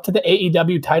walking up to the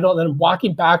AEW title and then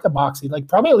walking back to Moxley,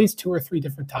 probably at least 2 or 3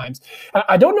 different times.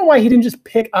 I don't know why he didn't just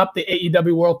pick up the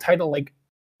AEW World title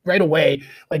right away,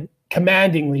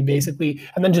 commandingly, basically,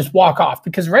 and then just walk off.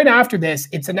 Because right after this,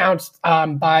 it's announced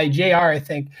by JR, I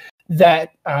think,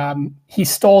 that he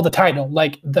stole the title.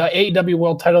 The AEW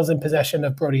World title is in possession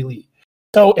of Brody Lee.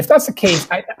 So if that's the case,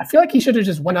 I feel like he should have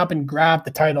just went up and grabbed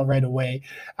the title right away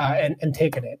and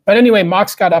taken it. But anyway,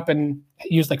 Mox got up and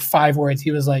used 5 words.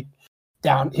 He was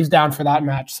down. He's down for that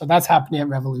match. So that's happening at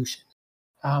Revolution.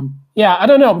 I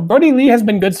don't know. Brody Lee has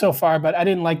been good so far, but I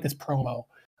didn't like this promo.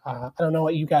 I don't know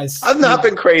what you guys... I've not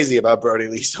been crazy about Brody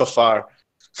Lee so far.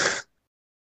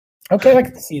 Okay, I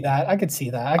could see that. I could see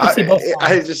both sides.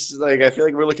 I just I feel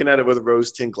like we're looking at it with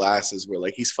rose-tinted glasses. Where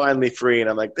he's finally free, and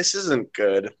I'm like, this isn't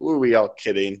good. Who are we all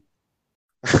kidding?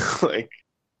 I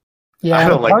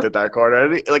don't like the Dark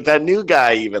Order. That new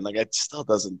guy even it still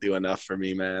doesn't do enough for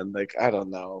me, man. I don't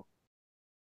know.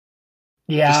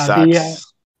 Yeah,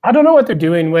 I don't know what they're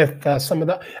doing with some of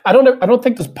the. I don't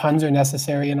think those puns are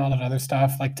necessary and all that other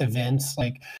stuff to Vince.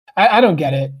 I don't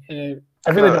get it. I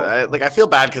really don't. I feel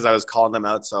bad because I was calling them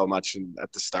out so much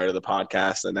at the start of the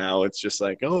podcast, and now it's just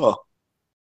oh,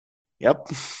 yep,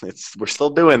 we're still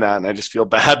doing that, and I just feel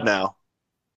bad now.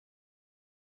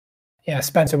 Yeah,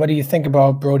 Spencer, what do you think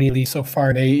about Brody Lee so far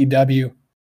in AEW?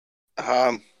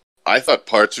 I thought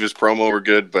parts of his promo were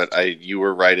good, but you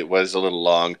were right; it was a little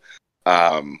long.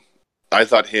 I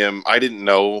thought I didn't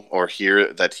know or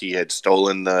hear that he had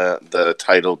stolen the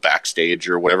title backstage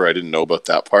or whatever. I didn't know about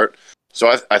that part. So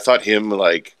I thought him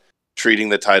treating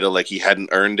the title like he hadn't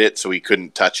earned it, so he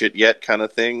couldn't touch it yet, kind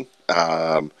of thing.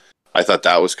 I thought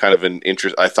that was kind of an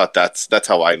interest. I thought that's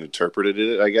how I interpreted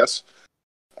it, I guess.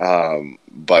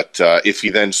 But if he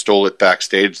then stole it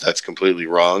backstage, that's completely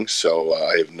wrong. So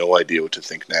I have no idea what to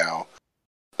think now.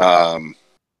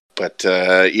 But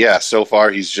so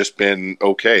far he's just been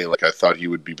okay. I thought he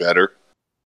would be better.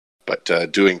 But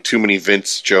doing too many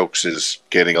Vince jokes is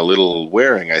getting a little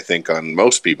wearing, I think, on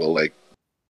most people.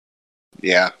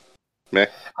 Meh.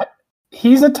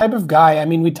 He's the type of guy. I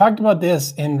mean, we talked about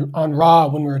this on Raw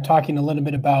when we were talking a little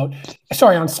bit about.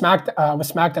 Sorry, on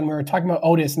SmackDown, we were talking about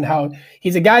Otis and how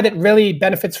he's a guy that really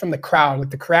benefits from the crowd.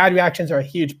 The crowd reactions are a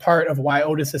huge part of why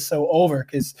Otis is so over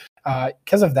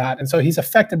because of that. And so he's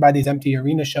affected by these empty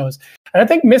arena shows. And I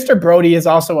think Mr. Brody is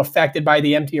also affected by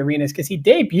the empty arenas because he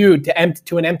debuted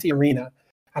to an empty arena.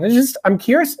 And I'm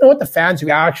curious to know what the fans'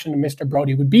 reaction to Mr.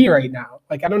 Brody would be right now.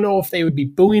 I don't know if they would be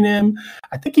booing him.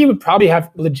 I think he would probably have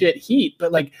legit heat,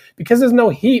 but because there's no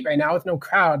heat right now with no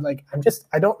crowd,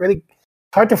 I don't really,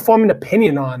 hard to form an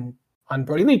opinion on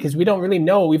Brody Lee because we don't really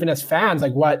know, even as fans,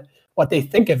 what they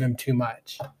think of him too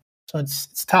much. So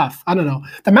it's tough. I don't know.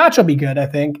 The match will be good, I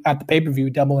think, at the pay-per-view,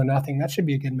 Double or Nothing. That should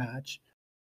be a good match.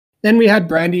 Then we had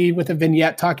Brandy with a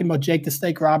vignette talking about Jake the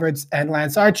Snake Roberts and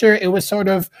Lance Archer. It was sort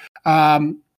of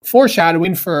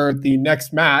foreshadowing for the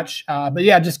next match. But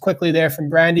yeah, just quickly there from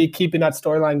Brandy, keeping that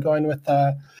storyline going with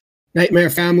Nightmare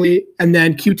Family. And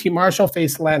then QT Marshall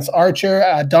faced Lance Archer.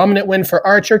 A dominant win for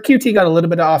Archer. QT got a little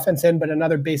bit of offense in, but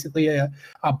another basically a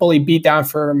bully beatdown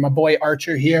for my boy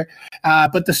Archer here.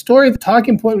 But the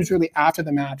talking point was really after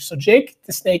the match. So Jake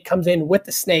the Snake comes in with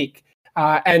the snake,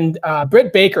 and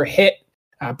Britt Baker hit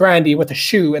Brandy with a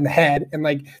shoe in the head, and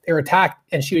they were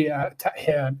attacked, and she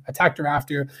attacked her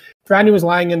after. Brandy was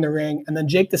lying in the ring, and then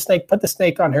Jake the Snake put the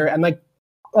snake on her and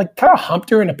kind of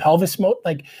humped her in a pelvis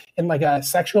in a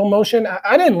sexual motion.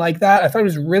 I didn't like that. I thought it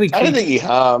was really creepy. I didn't think he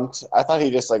humped. I thought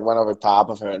he just went over top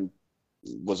of her and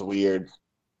was weird.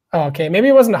 Oh, okay, maybe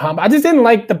it wasn't a hump. I just didn't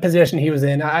like the position he was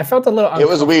in. I felt a little uncomfortable.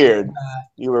 It was weird.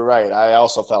 You were right. I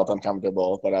also felt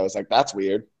uncomfortable, but I was like, that's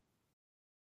weird.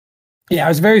 Yeah, it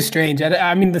was very strange.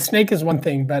 I mean, the snake is one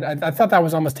thing, but I thought that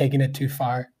was almost taking it too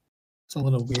far. It's a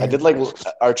little weird. I did like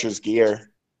Archer's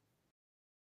gear.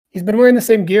 He's been wearing the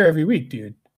same gear every week,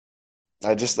 dude.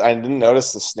 I didn't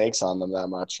notice the snakes on them that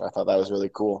much. I thought that was really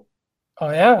cool. Oh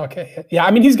yeah, okay, yeah.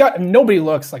 I mean, nobody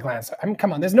looks like Lance. I mean,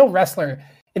 come on, there's no wrestler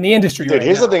in the industry. Dude, right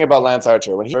here's now. the thing about Lance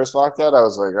Archer. When he first walked out, I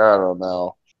was like, I don't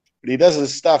know, but he does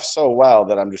his stuff so well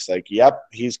that I'm just like, yep,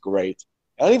 he's great.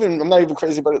 I'm not even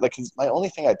crazy about it. Like, my only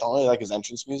thing I don't really like is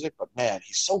entrance music, but man,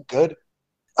 he's so good.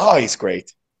 Oh, he's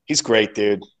great. He's great,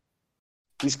 dude.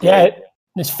 He's great. Yeah,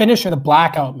 his finisher, the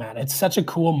blackout, man. It's such a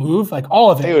cool move. Like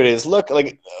all of it. Dude, his look,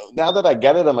 like, now that I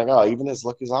get it, I'm like, oh, even his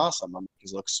look is awesome.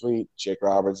 His look's sweet. Jake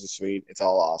Roberts is sweet. It's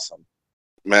all awesome.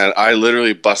 Man, I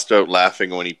literally bust out laughing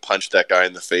when he punched that guy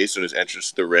in the face in his entrance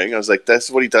to the ring. I was like,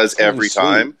 that's what he does every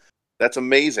time. That's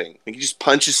amazing. Like, he just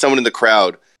punches someone in the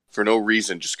crowd for no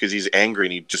reason, just because he's angry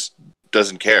and he just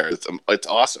doesn't care. It's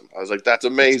awesome. I was like, that's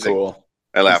amazing. Cool.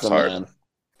 I laughed hard.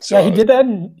 So, yeah, he did that.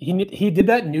 He did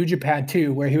that in New Japan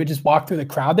too, where he would just walk through the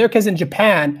crowd there. Because in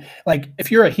Japan, like if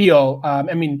you're a heel,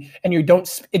 and you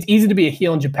don't, it's easy to be a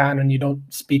heel in Japan when you don't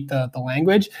speak the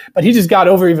language. But he just got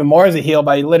over even more as a heel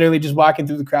by literally just walking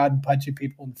through the crowd and punching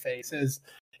people in the face.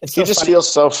 He just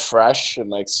feels so fresh and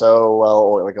like so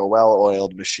well, like a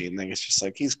well-oiled machine. Like it's just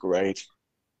like he's great.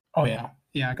 Oh yeah.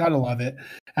 Yeah, gotta love it.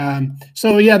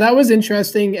 So yeah, that was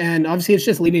interesting, and obviously it's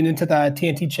just leading into the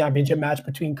TNT Championship match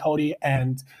between Cody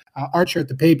and Archer at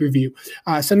the pay-per-view.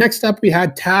 So next up, we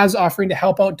had Taz offering to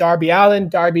help out Darby Allin.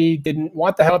 Darby didn't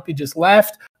want the help; he just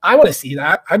left. I want to see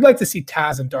that. I'd like to see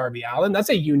Taz and Darby Allin. That's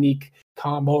a unique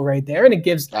combo right there, and it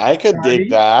gives. I could dig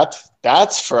that.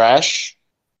 That's fresh.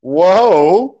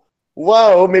 Whoa.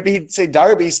 Maybe he'd say,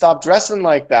 Darby, stop dressing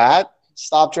like that.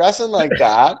 Stop dressing like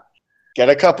that. Get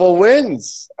a couple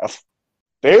wins.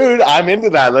 Dude, I'm into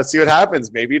that. Let's see what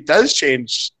happens. Maybe it does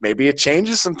change. Maybe it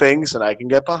changes some things, and I can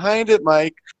get behind it,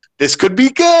 Mike. This could be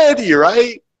good. You're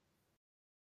right.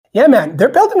 Yeah, man. They're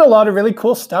building a lot of really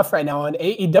cool stuff right now on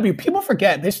AEW. People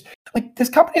forget this. Like, this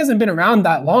company hasn't been around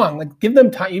that long. Like, give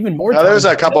them time, even more time. There was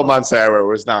a couple months there where it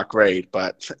was not great,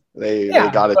 but they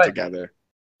got it together.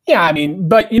 Yeah, I mean,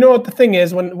 but you know what the thing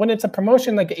is? When it's a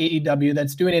promotion like AEW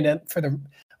that's doing it for the...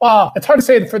 Well, it's hard to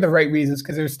say for the right reasons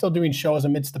because they're still doing shows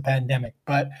amidst the pandemic.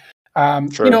 But,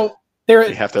 True. you know,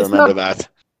 you have to remember that.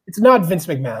 It's not Vince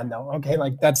McMahon, though. Okay,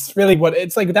 like that's really what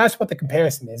it's like. That's what the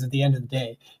comparison is at the end of the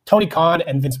day. Tony Khan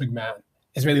and Vince McMahon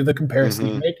is really the comparison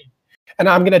you're making. And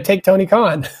I'm going to take Tony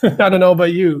Khan. I don't know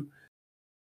about you.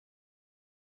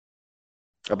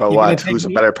 About what? Who's a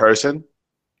better person?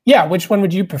 Yeah, which one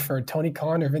would you prefer, Tony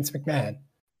Khan or Vince McMahon?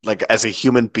 Like as a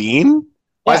human being?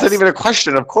 Why is that even a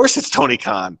question? Of course it's Tony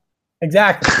Khan.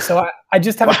 Exactly. So I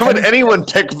just have. Why would anyone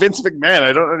pick Vince McMahon?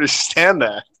 I don't understand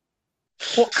that.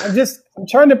 Well, I'm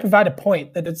trying to provide a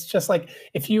point that it's just like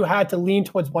if you had to lean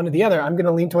towards one or the other, I'm going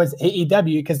to lean towards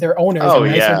AEW because their owners are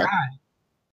nicer guys.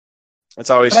 It's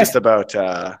always just about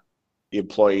the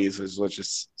employees, which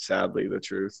is sadly the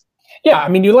truth. Yeah, I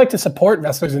mean, you like to support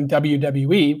wrestlers in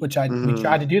WWE, which we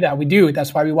try to do that. We do.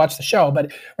 That's why we watch the show.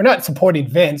 But we're not supporting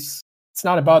Vince. It's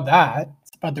not about that.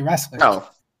 It's about the wrestlers. No,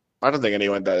 I don't think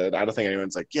anyone does. I don't think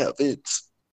anyone's like, yeah, Vince.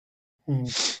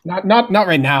 Not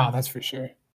right now. That's for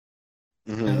sure.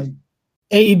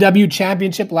 AEW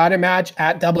Championship ladder match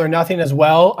at Double or Nothing as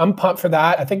well. I'm pumped for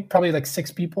that. I think probably like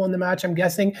 6 people in the match, I'm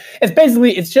guessing.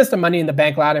 It's just a Money in the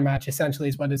Bank ladder match, essentially,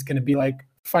 is what it's going to be like.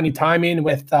 Funny timing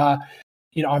with,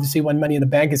 obviously when Money in the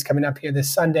Bank is coming up here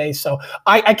this Sunday. So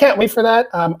I can't wait for that.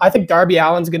 I think Darby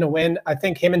Allin's going to win. I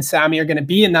think him and Sammy are going to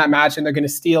be in that match, and they're going to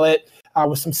steal it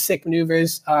with some sick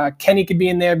maneuvers. Kenny could be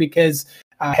in there because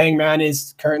Hangman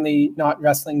is currently not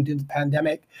wrestling due to the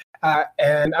pandemic.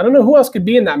 And I don't know who else could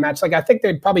be in that match. Like, I think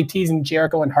they're probably teasing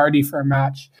Jericho and Hardy for a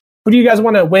match. Who do you guys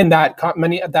want to win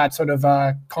that sort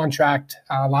of contract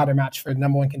ladder match for the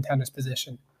number one contender's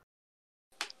position?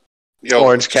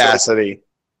 Orange Cassidy.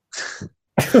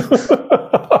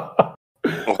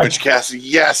 Orange Cassidy,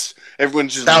 yes.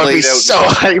 Everyone's just that would laid be out so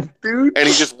hype, dude. And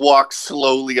he just walks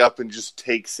slowly up and just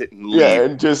takes it and leaves. Yeah,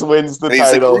 and just wins the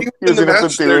title. He doesn't have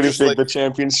to do anything. The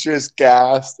champion's just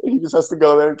gassed. He just has to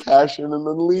go there and cash in and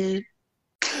then leave.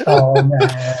 Oh,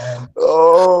 man.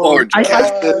 Orange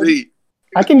Cassidy.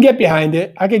 I can get behind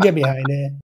it.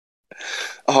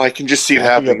 Oh, I can just see it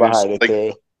happening.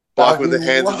 Walk with the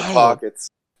hands in the pockets.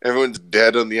 Everyone's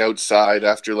dead on the outside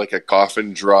after like a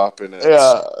coffin drop and or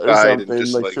something, and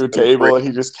just, like through a table, and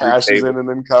he just cashes in and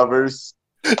then covers.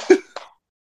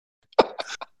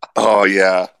 Oh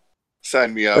yeah,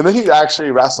 sign me up. And then he'd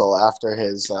actually wrestle after he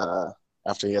has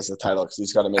the title because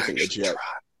he's got to make it legit.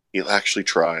 He'll actually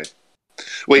try.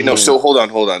 Wait, no. So hold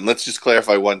on. Let's just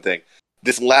clarify one thing.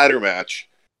 this ladder match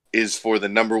is for the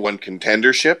number one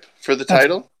contendership for the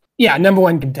title? Yeah, number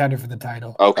one contender for the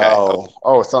title. Okay.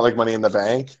 Oh, it's not like Money in the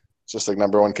Bank? It's just like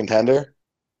number one contender?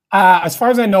 As far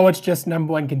as I know, it's just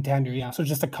number one contender. Yeah, so it's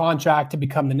just a contract to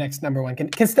become the next number one.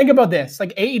 Because think about this: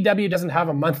 like AEW doesn't have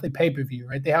a monthly pay-per-view,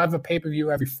 right? They have a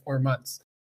pay-per-view every 4 months.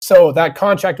 So that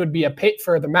contract would be a pay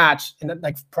for the match, and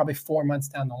like probably 4 months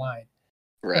down the line,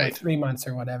 Right. 3 months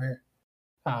or whatever.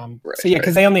 Right, So yeah,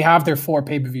 because they only have their 4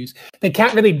 pay-per-views. They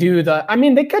can't really do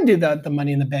they could do the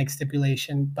Money in the Bank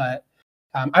stipulation, but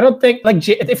I don't think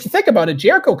if you think about it,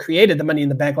 Jericho created the Money in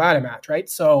the Bank ladder match, right?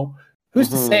 So. Who's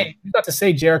to say? Who's not to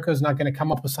say Jericho's not going to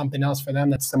come up with something else for them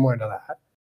that's similar to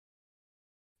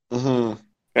that?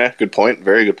 Yeah, good point.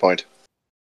 Very good point.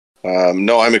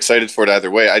 No, I'm excited for it either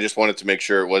way. I just wanted to make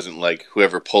sure it wasn't like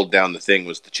whoever pulled down the thing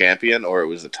was the champion or it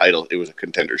was the title. It was a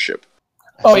contendership.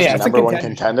 Oh yeah, it's number one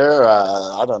contender.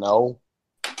 I don't know.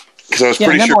 Because I was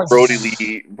pretty sure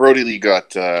Brody Lee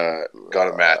got a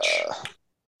match.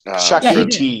 Chucky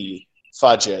T.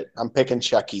 Fudge it. I'm picking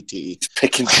Chucky T.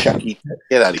 Picking Chucky.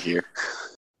 Get out of here.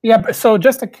 Yeah, but so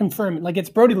just to confirm, like it's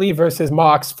Brody Lee versus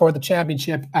Mox for the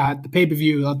championship at the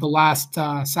pay-per-view the last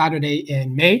Saturday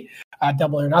in May,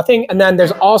 Double or Nothing. And then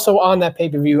there's also on that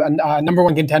pay-per-view a number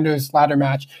one contenders ladder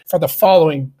match for the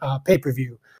following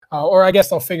pay-per-view. Or I guess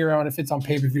they'll figure out if it's on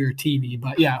pay-per-view or TV.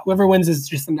 But yeah, whoever wins is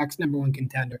just the next number one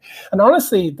contender. And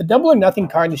honestly, the Double or Nothing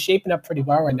card is shaping up pretty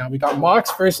well right now. We got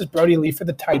Mox versus Brody Lee for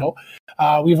the title.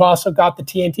 We've also got the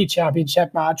TNT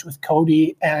Championship match with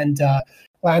Cody and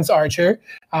Lance Archer.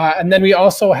 And then we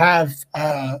also have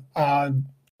the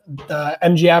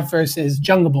MJF versus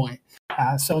Jungle Boy.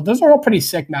 So those are all pretty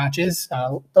sick matches.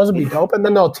 Those will be dope. And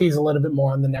then they'll tease a little bit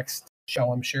more on the next show,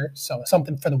 I'm sure. So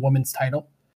something for the women's title.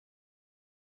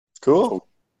 Cool.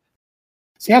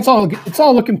 So yeah, it's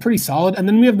all looking pretty solid. And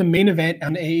then we have the main event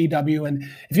on AEW. And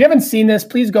if you haven't seen this,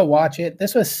 please go watch it.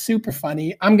 This was super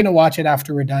funny. I'm going to watch it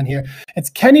after we're done here. It's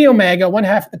Kenny Omega, one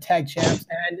half of the tag champs,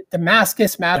 and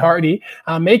Damascus Matt Hardy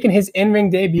making his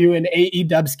in-ring debut in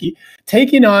AEW,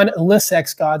 taking on the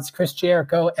Sex Gods, Chris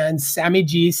Jericho and Sammy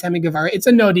Guevara. It's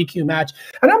a no DQ match.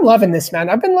 And I'm loving this,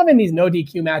 man. I've been loving these no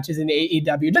DQ matches in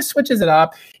AEW. It just switches it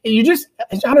up. I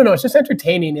don't know. It's just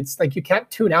entertaining. It's like you can't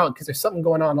tune out because there's something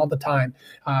going on all the time.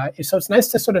 So it's nice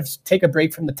to sort of take a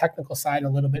break from the technical side a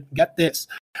little bit and get this.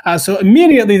 So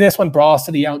immediately this one brawls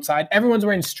to the outside. Everyone's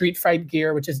wearing street fight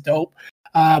gear, which is dope.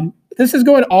 This is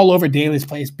going all over Daly's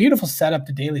Place. Beautiful setup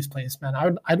to Daly's Place, man.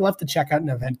 I'd love to check out an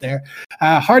event there.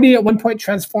 Hardy at one point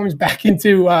transforms back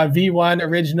into V1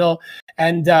 original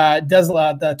and does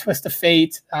the twist of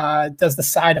fate, does the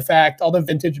side effect, all the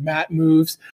vintage mat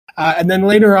moves. And then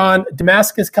later on,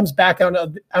 Damascus comes back out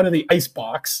of the ice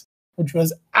box, which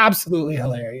was absolutely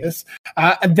hilarious.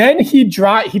 And then he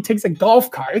takes a golf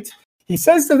cart. He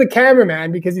says to the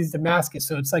cameraman, because he's Damascus,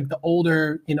 so it's like the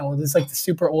older, this is like the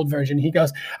super old version. He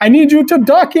goes, "I need you to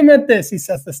document this." He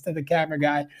says this to the camera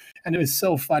guy, and it was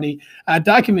so funny.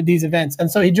 Document these events.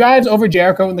 And so he drives over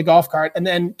Jericho in the golf cart, and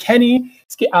then Kenny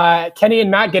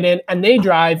and Matt get in, and they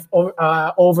drive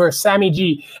over Sammy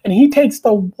G, and he takes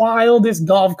the wildest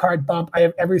golf cart bump I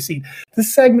have ever seen.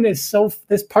 This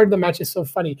part of the match is so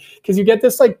funny because you get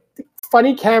this like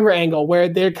funny camera angle where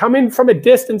they're coming from a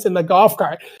distance in the golf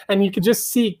cart, and you can just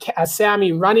see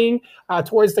Sammy running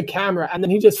towards the camera, and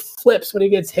then he just flips when he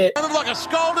gets hit. Like a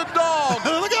scalded dog.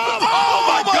 Look at him. Oh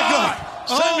my God.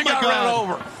 Sammy got ran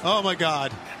over. Oh my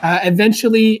God.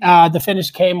 Eventually, the finish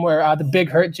came where the big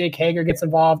hurt Jake Hager gets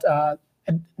involved.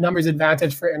 Numbers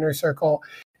advantage for Inner Circle.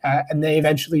 And they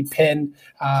eventually pin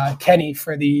Kenny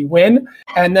for the win.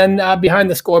 And then behind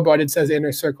the scoreboard, it says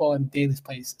Inner Circle and Daly's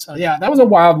Place. So, yeah, that was a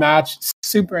wild match.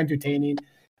 Super entertaining.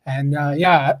 And,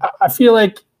 I feel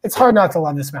like it's hard not to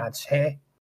love this match, hey?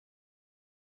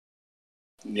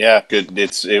 Yeah, good.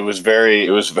 It was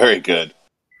very good.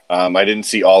 I didn't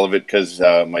see all of it because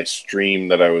my stream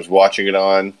that I was watching it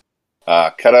on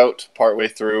cut out partway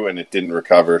through, and it didn't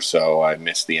recover, so I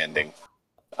missed the ending.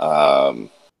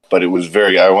 But it was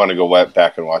I want to go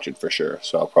back and watch it for sure.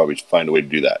 So I'll probably find a way to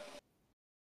do that.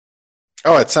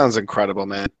 Oh, it sounds incredible,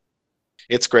 man.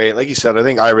 It's great. Like you said, I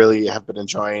think I really have been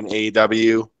enjoying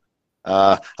AEW.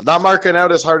 I'm not marking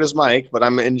out as hard as Mike, but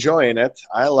I'm enjoying it.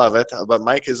 I love it. But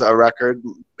Mike is a record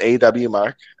AEW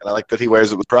mark, and I like that he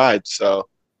wears it with pride. So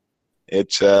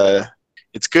it's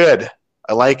good.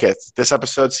 I like it. This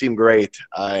episode seemed great.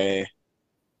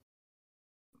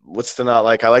 What's to not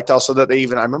like? I liked also that I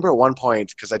remember at one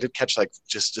point, because I did catch like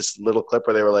just this little clip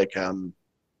where they were like talking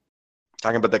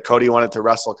about that Cody wanted to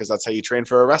wrestle because that's how you train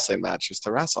for a wrestling match, is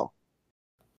to wrestle.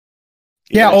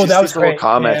 Yeah, that was great. Little great.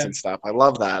 comments Yeah. and stuff. I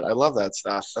love that. I love that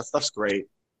stuff. That stuff's great.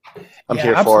 I'm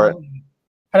here absolutely. for it.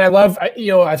 And I love,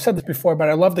 I've said this before, but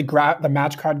I love the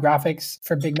match card graphics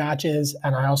for big matches,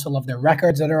 and I also love the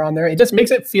records that are on there. It just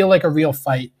makes it feel like a real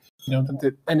fight,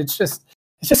 and it's just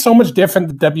so much different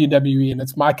than WWE, and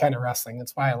it's my kind of wrestling.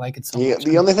 That's why I like it so much.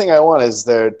 The only thing I want is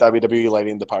their WWE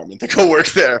lighting department to go work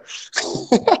there.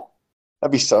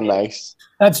 That'd be so nice.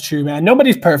 That's true, man.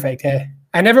 Nobody's perfect, hey?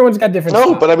 And everyone's got different No,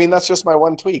 stuff. but I mean, that's just my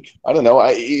one tweak. I don't know.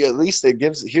 At least it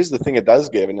gives, here's the thing it does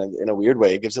give in a weird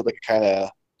way. It gives it like a kind of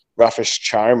roughish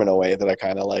charm in a way that I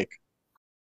kind of like.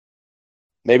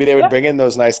 Maybe they would bring in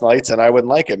those nice lights and I wouldn't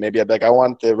like it. Maybe I'd be like, I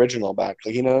want the original back.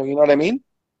 Like, you know what I mean?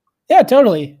 Yeah,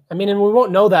 totally. I mean, and we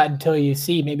won't know that until you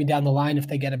see maybe down the line if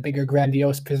they get a bigger,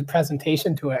 grandiose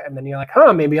presentation to it. And then you're like,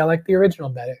 maybe I like the original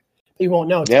better. But you won't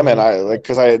know. Yeah, man.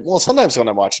 Sometimes when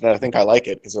I'm watching it, I think I like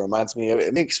it because it reminds me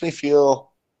it makes me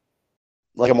feel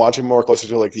like I'm watching more closer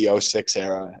to like the 06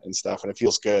 era and stuff. And it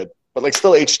feels good, but like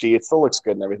still HD. It still looks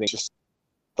good and everything. Just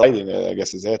lighting it, I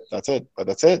guess, is it. That's it. But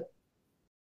that's it.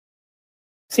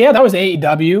 So yeah, that was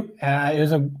AEW. It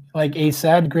was like Ace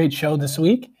said, great show this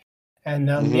week.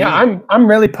 And I'm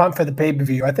really pumped for the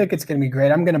pay-per-view. I think it's going to be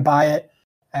great. I'm going to buy it.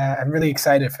 I'm really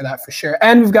excited for that for sure.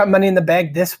 And we've got Money in the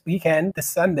Bank this weekend, this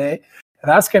Sunday.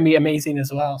 That's going to be amazing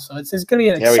as well. So it's going to be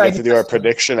an exciting. Yeah, we get to do our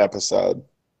prediction episode.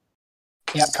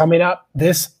 Yeah, coming up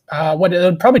this.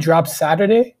 It'll probably drop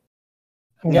Saturday.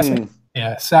 I'm guessing.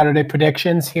 Yeah, Saturday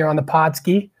predictions here on the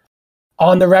Podski.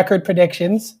 On the record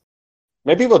predictions.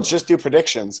 Maybe we'll just do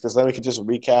predictions because then we can just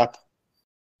recap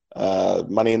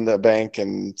Money in the Bank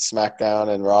and SmackDown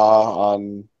and Raw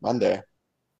on Monday.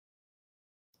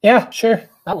 Yeah, sure.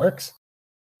 That works.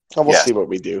 And we'll see what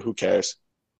we do. Who cares?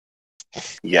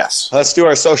 Yes. Let's do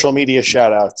our social media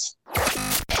shout-outs.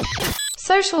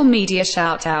 Social media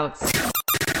shout-outs.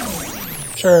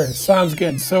 Sure, sounds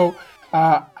good. So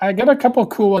I got a couple of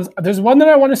cool ones. There's one that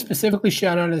I want to specifically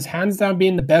shout out as hands down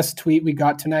being the best tweet we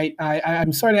got tonight.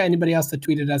 I'm sorry to anybody else that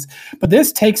tweeted us, but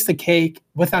this takes the cake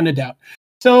without a doubt.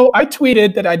 So I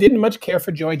tweeted that I didn't much care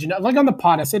for Joey Janela. Like on the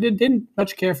pod, I said I didn't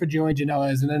much care for Joey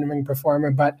Janela as an in-ring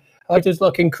performer, but I liked his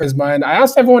look and charisma. And I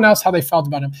asked everyone else how they felt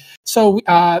about him. So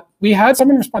we had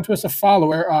someone respond to us, a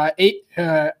follower,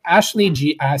 Ashley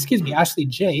J, at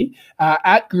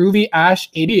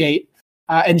GroovyAsh88.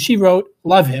 And she wrote,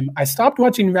 "Love him. I stopped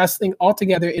watching wrestling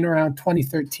altogether in around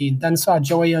 2013, then saw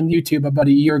Joey on YouTube about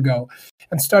a year ago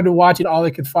and started watching all I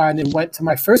could find and went to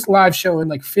my first live show in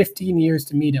like 15 years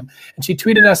to meet him." And she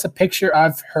tweeted us a picture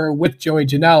of her with Joey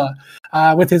Janela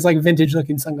with his like vintage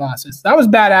looking sunglasses. That was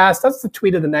badass. That's the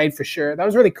tweet of the night for sure. That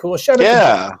was really cool. Shout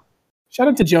out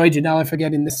to Joey Janela for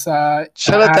getting this. Shout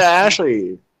out to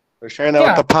Ashley for sharing that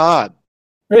with the pod.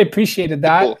 Really appreciated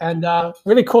that. Cool. And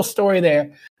really cool story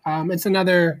there. It's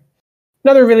another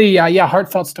really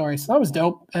heartfelt story. So that was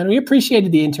dope, and we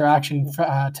appreciated the interaction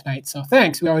tonight. So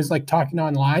thanks. We always like talking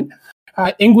online.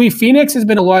 Ingui Phoenix has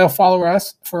been a loyal follower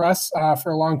for us for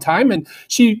a long time, and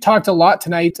she talked a lot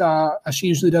tonight, as she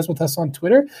usually does with us on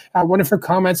Twitter. One of her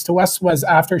comments to us was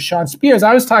after Sean Spears.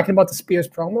 I was talking about the Spears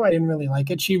promo. I didn't really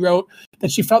like it. She wrote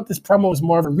that she felt this promo was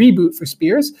more of a reboot for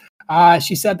Spears.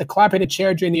 She said the clapping a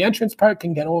chair during the entrance part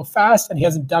can get old fast, and he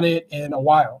hasn't done it in a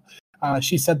while.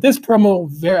 She said this promo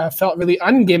felt really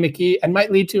ungimmicky and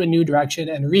might lead to a new direction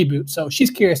and a reboot. So she's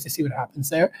curious to see what happens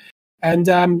there. And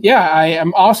I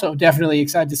am also definitely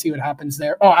excited to see what happens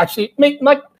there. Oh, actually,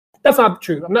 that's not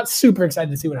true. I'm not super excited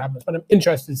to see what happens, but I'm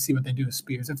interested to see what they do with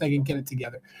Spears if they can get it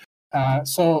together.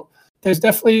 So there's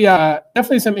definitely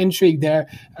some intrigue there.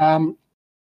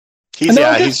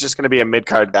 He's just going to be a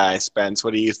mid-card guy, Spence.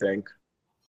 What do you think?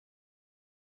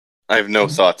 I have no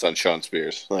thoughts on Sean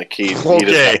Spears. Like he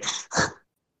okay.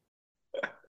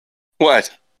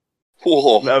 What?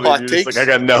 Whoa, hot takes? Like, I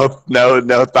got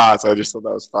no thoughts. I just thought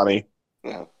that was funny.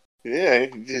 Yeah,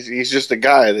 he's just a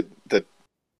guy that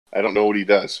I don't know what he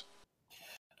does.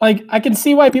 Like I can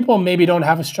see why people maybe don't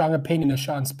have a strong opinion of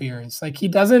Sean Spears. Like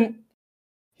he's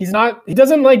not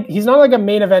like a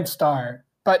main event star,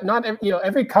 but not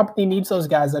every company needs those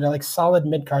guys that are like solid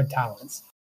mid-card talents.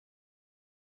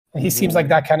 And he seems like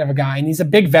that kind of a guy, and he's a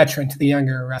big veteran to the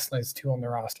younger wrestlers too on the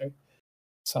roster.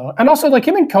 So, and also like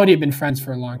him and Cody have been friends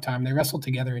for a long time. They wrestled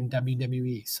together in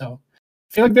WWE, so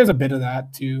I feel like there's a bit of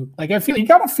that too. Like you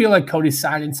gotta feel like Cody's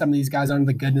signing some of these guys under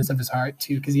the goodness of his heart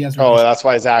too, because he has. That's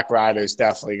why Zack Ryder's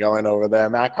definitely going over there.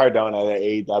 Matt Cardona at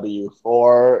AEW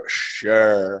for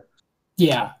sure.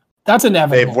 Yeah, that's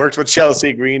inevitable. They've worked with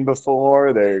Chelsea Green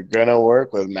before. They're gonna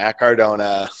work with Matt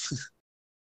Cardona.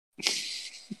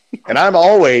 And I'm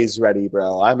always ready,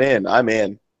 bro. I'm in. I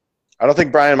don't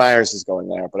think Brian Myers is going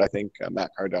there, but I think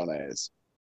Matt Cardona is.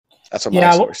 That's what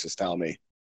my sources tell me.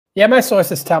 Yeah, my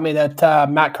sources tell me that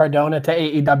Matt Cardona to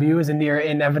AEW is a near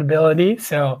inevitability.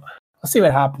 So we'll see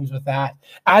what happens with that.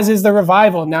 As is the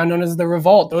Revival, now known as the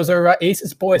Revolt. Those are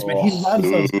Ace's boys, man. He loves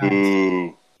those guys.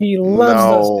 Ooh. He loves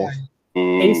those No. guys.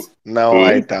 Ooh. Ace, No,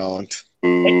 I don't.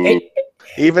 Ooh.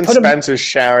 Even Put 'em- Spencer's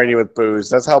showering you with booze.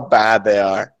 That's how bad they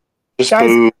are. Just guys,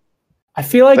 boo. I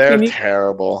feel like They're we need.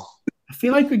 terrible. I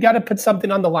feel like we got to put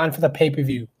something on the line for the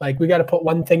pay-per-view. Like we got to put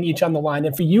one thing each on the line.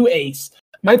 And for you, Ace,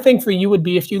 my thing for you would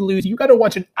be if you lose, you got to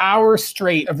watch an hour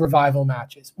straight of Revival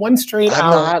matches. One straight I'm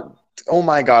hour. not. Oh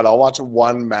my god! I'll watch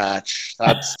one match.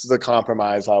 That's the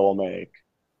compromise I will make.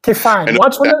 Okay, fine. I know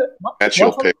Watch one of Match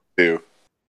you'll pick too.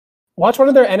 watch one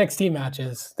of their NXT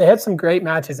matches. They had some great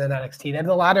matches in NXT. They had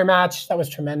the ladder match that was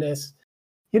tremendous.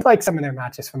 You'd like some of their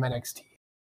matches from NXT.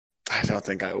 I don't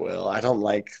think I will. I don't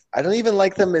even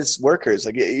like them as workers.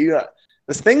 Like the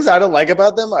things I don't like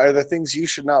about them are the things you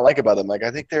should not like about them. Like I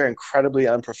think they're incredibly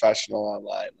unprofessional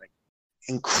online. Like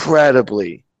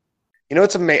incredibly. You know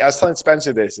what's amazing? I was telling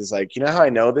Spencer this is like, you know how I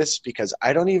know this? Because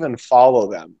I don't even follow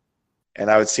them. And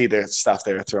I would see their stuff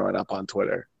they were throwing up on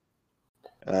Twitter.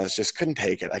 And I just couldn't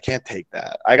take it. I can't take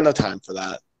that. I got no time for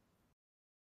that.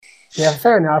 Yeah,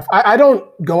 fair enough. I don't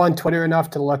go on Twitter enough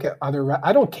to look at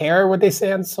I don't care what they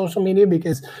say on social media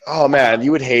because. Oh man,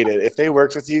 you would hate it. If they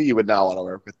worked with you, you would not want to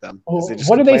work with them. Because they just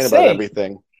What do they complain say? about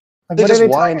everything. Like, They what are just they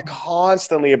whine talking about?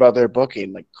 constantly about their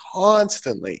booking, like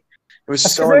constantly. It was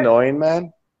That's so 'cause they- annoying,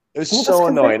 man. It was Well, that's so 'cause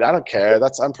annoying. I don't care.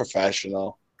 That's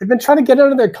unprofessional. They've been trying to get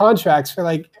out of their contracts for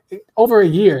like over a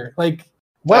year. Like,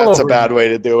 That's a over bad year. way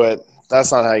to do it. That's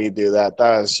not how you do that.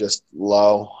 That is just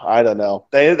low. I don't know.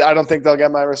 I don't think they'll get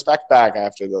my respect back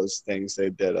after those things they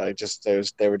did.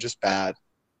 They were just bad.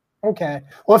 Okay.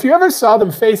 Well, if you ever saw them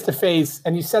face to face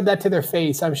and you said that to their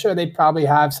face, I'm sure they'd probably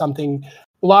have something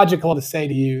logical to say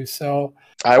to you. So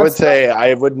I would say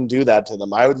I wouldn't do that to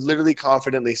them. I would literally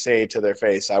confidently say to their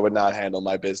face, I would not handle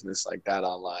my business like that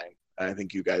online. And I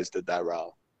think you guys did that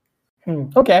wrong.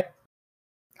 Okay.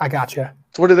 I gotcha.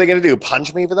 So what are they going to do?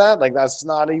 Punch me for that? Like, that's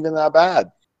not even that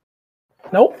bad.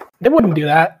 Nope. They wouldn't do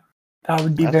that. That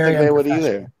would be I don't very think they would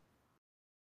unprofessional. either.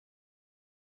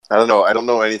 I don't know. I don't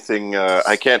know anything.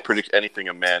 I can't predict anything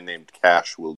a man named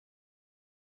Cash will do.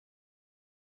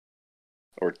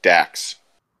 Or Dax.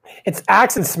 It's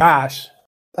Axe and Smash.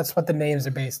 That's what the names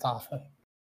are based off of.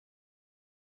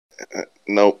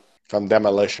 Nope. From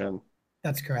Demolition.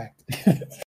 That's correct.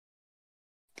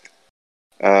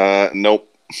 Nope.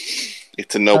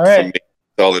 It's a nope All right. from me.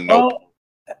 It's all a nope. Well,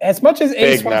 as much as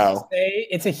Ace Big wants no. to say,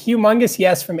 it's a humongous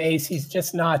yes from Ace. He's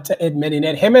just not admitting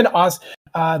it. Him and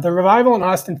the Revival and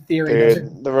Austin Theory. those are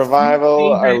Dude, the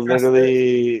Revival are favorite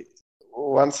literally,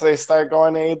 once they start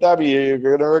going to AEW, you're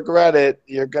going to regret it.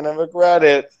 You're going to regret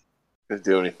it. Didn't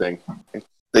do anything.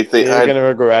 They think You're going to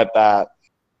regret that.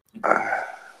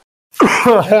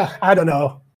 I don't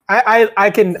know.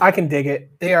 I can dig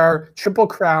it. They are Triple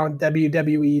Crown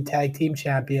WWE Tag Team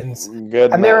Champions.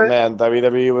 Good And they're- man.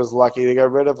 WWE was lucky to get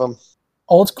rid of them.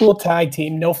 Old school tag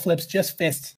team, no flips, just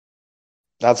fists.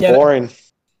 That's Yeah. boring.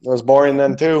 It was boring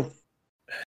then, too.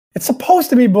 It's supposed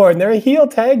to be boring. They're a heel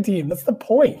tag team. That's the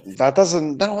point. That's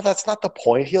not the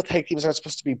point. Heel tag teams aren't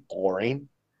supposed to be boring.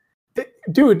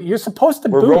 Dude, you're supposed to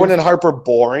Were boo. Rowan and Harper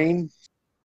boring?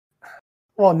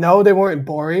 Well, no, they weren't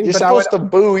boring. You're but supposed to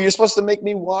boo. You're supposed to make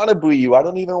me want to boo you. I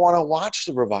don't even want to watch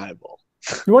the Revival.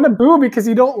 you want to boo because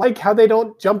you don't like how they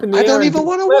don't jump in the I air. don't and even do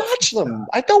want to flips. watch them.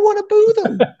 I don't want to boo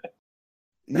them.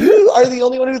 You are the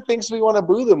only one who thinks we want to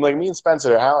boo them. Like me and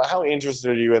Spencer, how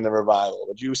interested are you in the Revival?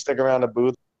 Would you stick around to boo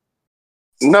them?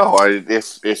 No,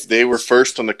 if they were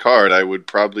first on the card, I would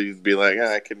probably be like,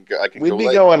 I can We'd go be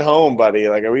like going home, buddy.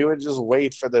 Like we would just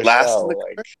wait for the last show. on the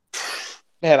Like, card.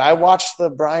 man, I watched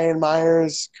the Brian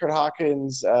Myers, Kurt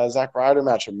Hawkins, Zack Ryder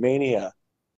match at Mania.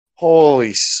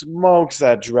 Holy smokes,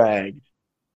 that dragged.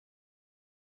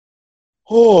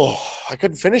 Oh, I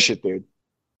couldn't finish it, dude.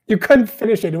 You couldn't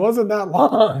finish it. It wasn't that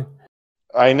long.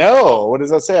 I know. What does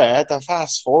that say? I had to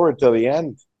fast forward till the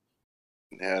end.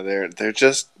 Yeah, they're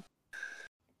just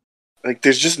like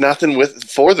there's just nothing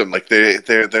for them. Like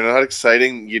they're not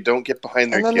exciting. You don't get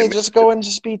behind their And then gimmick. they just go and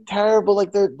just be terrible.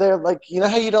 Like they're like, you know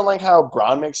how you don't like how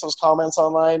Braun makes those comments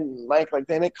online, Mike? Like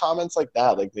they make comments like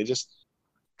that. Like they just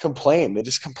complain. They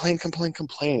just complain.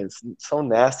 It's so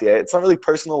nasty. It's not really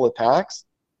personal attacks,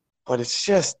 but it's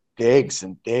just digs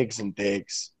and digs and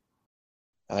digs.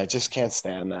 And I just can't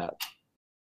stand that.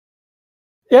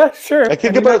 Yeah, sure. Like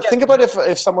think about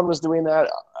if someone was doing that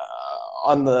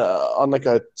on like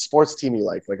a sports team you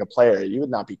like a player, you would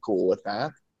not be cool with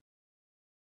that.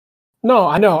 No,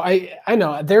 I know. I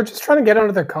know. They're just trying to get out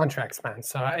of their contracts, man.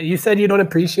 So you said you don't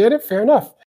appreciate it. Fair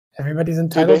enough. Everybody's Dude,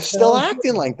 entitled. they're to still their own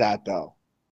acting opinion. like that, though.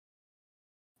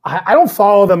 I don't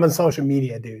follow them on social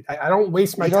media, dude. I don't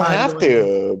waste my You don't time. have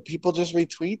to. People just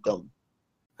retweet them.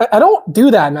 I don't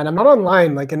do that, man. I'm not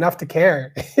online like enough to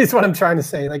care. Is what I'm trying to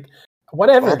say. Like,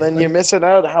 whatever. Well, then Like, you're missing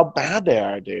out how bad they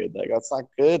are, dude. Like, that's not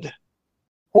good.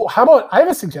 well, how about I have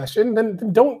a suggestion?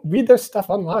 Then don't read their stuff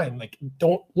online. Like,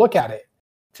 don't look at it.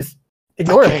 Just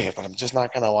ignore Okay, but I'm just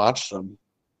not going to watch them.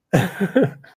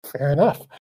 it. Fair enough.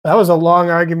 That was a long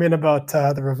argument about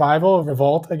the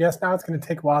Revolt. I guess now it's going to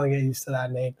take a while to get used to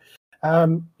that name.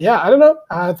 Yeah, I don't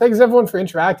know. Thanks everyone for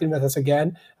interacting with us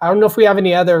again. I don't know if we have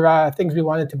any other things we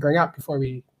wanted to bring up before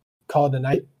we call it a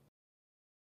night.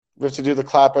 We have to do the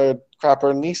crapper,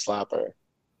 knee slapper.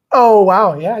 Oh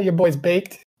wow, yeah, your boy's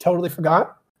baked. Totally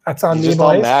forgot. That's on You're me, just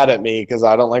all boys. mad at me because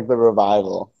I don't like the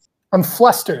Revival. I'm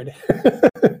flustered.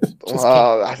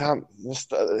 Well, I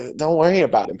don't worry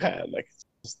about him, man. Like,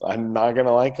 I'm not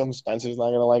gonna like him. Spencer's not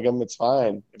gonna like him. It's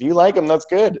fine. If you like him, that's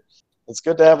good. It's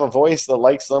good to have a voice that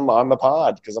likes them on the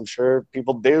pod because I'm sure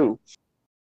people do.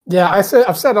 Yeah, I've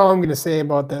said all I'm going to say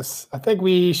about this. I think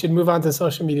we should move on to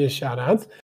social media shout-outs.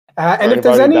 And if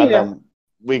there's any,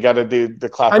 we got to do the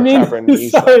clapper, crapper, and knee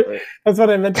sorry, slapper. that's what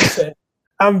I meant to say.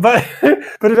 But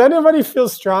if anybody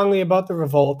feels strongly about the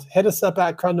revolt, hit us up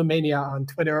at Crundlemania on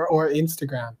Twitter or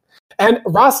Instagram. And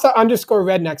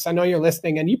Rasta_Rednecks, I know you're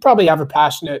listening, and you probably have a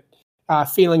passionate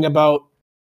feeling about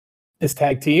this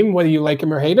tag team, whether you like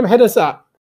him or hate him. Hit us up,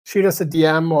 shoot us a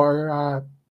DM or a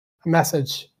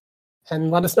message,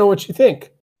 and let us know what you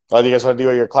think. Oh, do you guys want to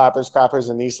do your clappers, crappers,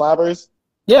 and knee slappers?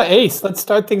 Yeah, Ace, let's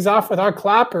start things off with our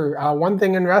clapper. One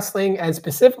thing in wrestling, and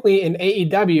specifically in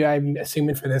AEW, I'm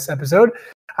assuming for this episode,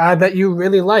 that you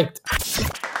really liked.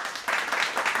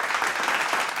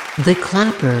 The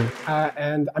clapper.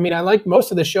 And I mean, I liked most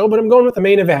of the show, but I'm going with the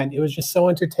main event. It was just so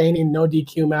entertaining, no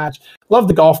DQ match. Love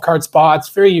the golf cart spots,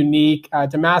 very unique.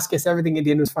 Damascus, everything he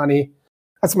did was funny.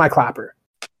 That's my clapper.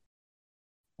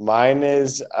 Mine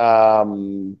is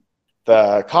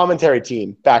the commentary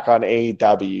team back on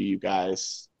AEW, you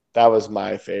guys. That was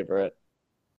my favorite.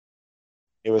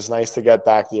 It was nice to get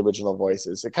back the original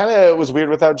voices. It kind of was weird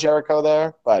without Jericho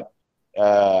there, but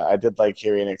I did like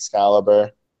hearing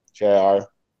Excalibur, JR,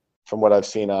 from what I've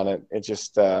seen on it. It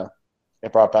just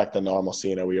it brought back the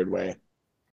normalcy in a weird way.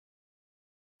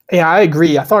 Yeah, I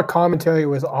agree. I thought commentary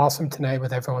was awesome tonight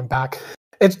with everyone back.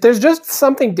 There's just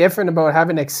something different about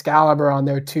having Excalibur on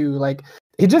there too. Like,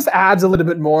 he just adds a little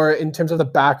bit more in terms of the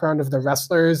background of the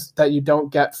wrestlers that you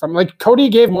don't get from, like, Cody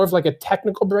gave more of like a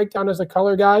technical breakdown as a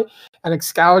color guy, and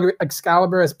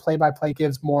Excalibur as play-by-play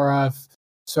gives more of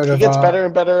sort of. He gets better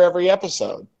and better every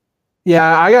episode.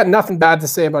 Yeah, I got nothing bad to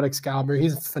say about Excalibur.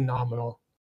 He's phenomenal.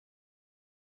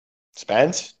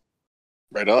 Spence?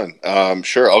 Right on.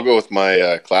 Sure, I'll go with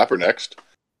my clapper next.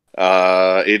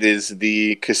 It is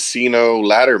the casino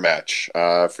ladder match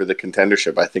for the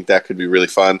contendership. I think that could be really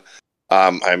fun.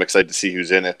 I'm excited to see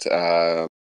who's in it.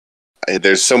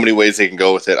 There's so many ways they can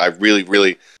go with it. I really,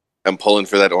 really am pulling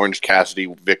for that Orange Cassidy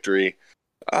victory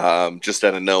just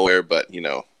out of nowhere, but, you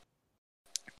know,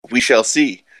 we shall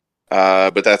see.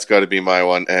 But that's got to be my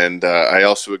one. And I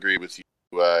also agree with you,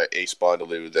 Ace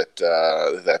Bondaloo,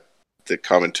 that the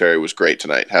commentary was great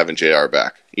tonight, having JR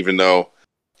back. Even though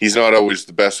he's not always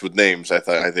the best with names, I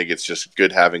think it's just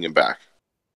good having him back.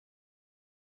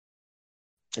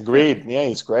 Agreed. Yeah,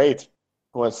 he's great.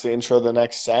 Who wants to intro the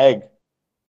next seg?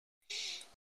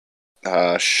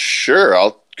 Sure,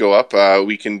 I'll go up.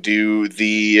 We can do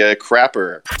the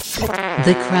crapper.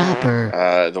 The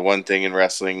crapper. The one thing in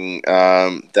wrestling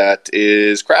that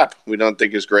is crap. We don't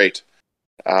think is great.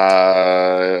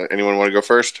 Anyone want to go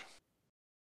first?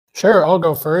 Sure, I'll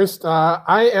go first.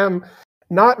 I am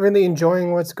not really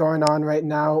enjoying what's going on right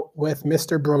now with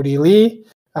Mr. Brody Lee.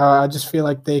 I just feel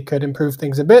like they could improve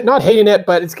things a bit. Not hating it,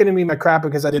 but it's going to be my crap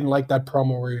because I didn't like that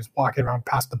promo where he was walking around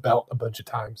past the belt a bunch of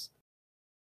times.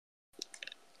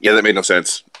 Yeah, that made no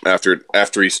sense.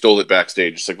 After he stole it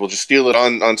backstage, it's like, we'll just steal it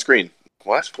on screen.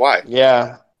 What? Why?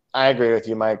 Yeah, I agree with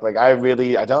you, Mike. Like, I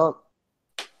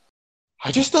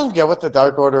just don't get what the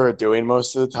Dark Order are doing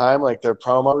most of the time. Like, their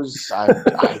promos,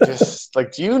 I just,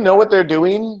 like, do you know what they're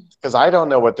doing? Because I don't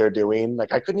know what they're doing.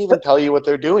 Like, I couldn't even tell you what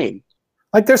they're doing.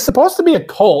 Like, they're supposed to be a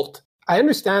cult. I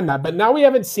understand that, but now we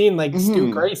haven't seen like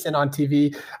Stu Grayson on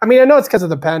TV. I mean, I know it's because of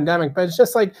the pandemic, but it's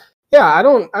just like, yeah, I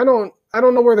don't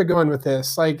know where they're going with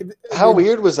this. Like, how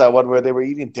weird was that one where they were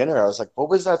eating dinner? I was like, what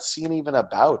was that scene even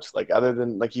about? Like, other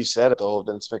than, like you said, the whole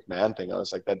Vince McMahon thing, I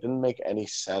was like, that didn't make any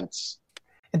sense.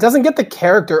 It doesn't get the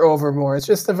character over more. It's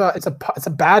just it's a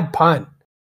bad pun,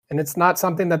 and it's not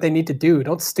something that they need to do.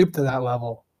 Don't stoop to that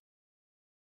level.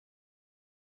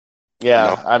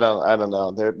 Yeah, No. I don't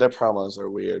know. Their promos are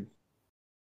weird.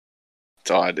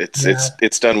 It's odd.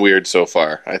 It's done weird so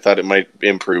far. I thought it might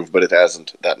improve, but it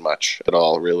hasn't that much at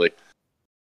all, really.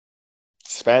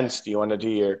 Spence, do you want to do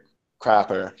your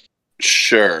crapper?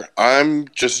 Sure. I'm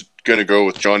just gonna go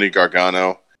with Johnny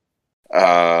Gargano,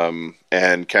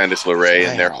 and Candice LeRae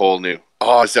and their whole new.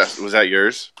 Oh, was that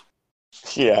yours?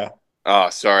 Yeah. Oh,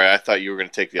 sorry. I thought you were gonna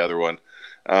take the other one.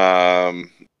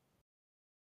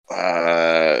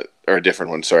 Or a different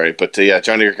one. Sorry, but yeah,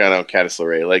 Johnny Gargano and Candice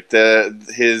LeRae. Like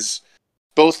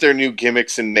both their new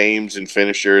gimmicks and names and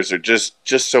finishers are just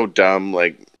so dumb.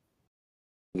 Like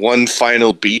one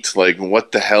final beat. Like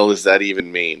what the hell does that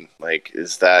even mean? Like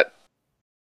is that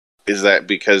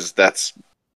because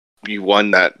you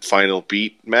won that final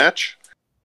beat match?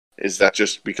 Is that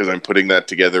just because I'm putting that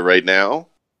together right now?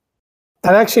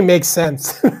 That actually makes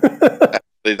sense.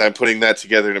 I'm putting that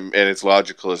together and it's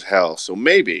logical as hell. So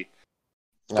maybe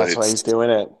That's why he's doing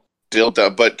it. Still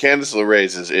dumb, but Candice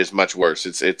LeRae's is much worse.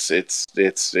 It's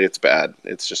bad.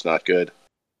 It's just not good.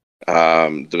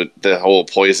 The whole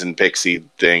poison pixie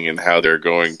thing and how they're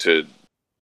going to,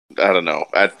 I don't know.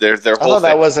 Their whole I thought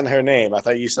that thing, wasn't her name. I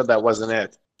thought you said that wasn't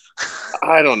it.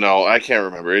 I don't know. I can't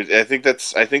remember. I think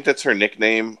that's her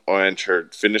nickname, and her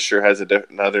finisher has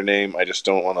another name. I just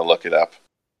don't want to look it up.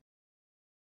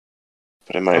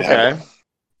 But I might have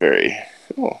it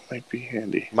might be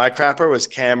handy. My crapper was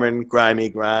Cameron Grimy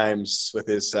Grimes with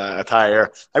his attire.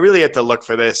 I really had to look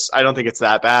for this. I don't think it's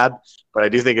that bad, but I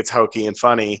do think it's hokey and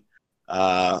funny.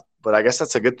 But I guess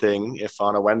that's a good thing if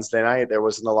on a Wednesday night there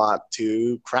wasn't a lot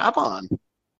to crap on.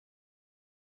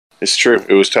 It's true.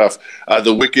 It was tough.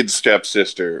 The Wicked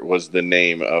Stepsister was the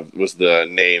name of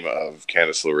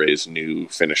Candice LeRae's new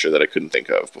finisher that I couldn't think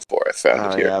of before I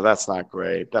found it here. Yeah, that's not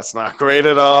great. That's not great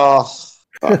at all.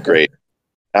 Not great.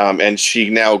 And she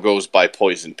now goes by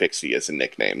Poison Pixie as a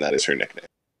nickname. That is her nickname.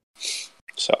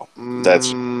 So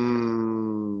that's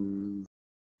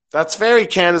very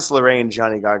Candice LeRae and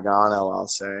Johnny Gargano, I'll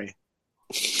say.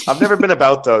 I've never been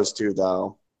about those two,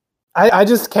 though. I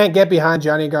just can't get behind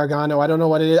Johnny Gargano. I don't know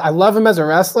what it is. I love him as a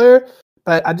wrestler,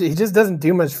 but he just doesn't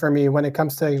do much for me when it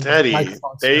comes to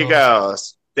microphone there you skills. go.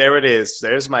 There it is.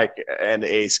 There's Mike and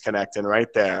Ace connecting right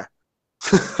there.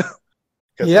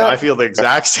 Yeah, I feel the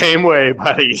exact same way,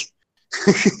 buddy.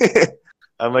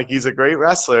 I'm like, he's a great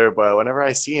wrestler, but whenever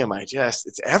I see him,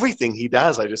 it's everything he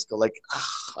does. I just go like,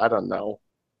 I don't know.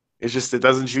 It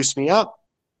doesn't juice me up.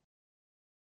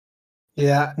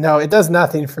 Yeah, no, it does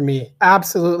nothing for me.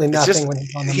 Absolutely nothing when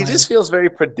he's on the mic. He just feels very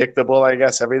predictable, I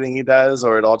guess, everything he does,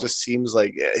 or it all just seems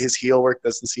like his heel work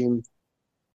doesn't seem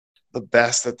the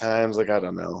best at times. Like, I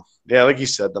don't know. Yeah, like you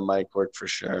said, the mic work for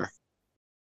sure.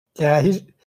 Yeah, he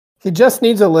just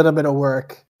needs a little bit of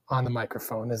work on the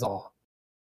microphone is all.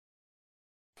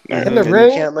 In the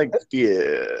ring,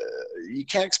 you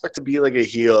can't expect to be like a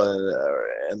heel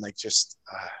and like just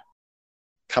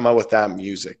come out with that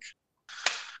music.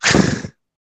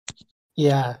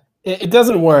 Yeah, it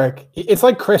doesn't work. It's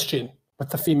like Christian with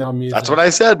the female music. That's what I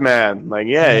said, man. Like,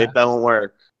 it don't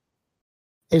work.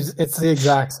 It's the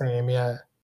exact same, yeah.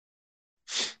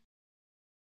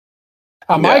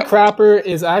 My crapper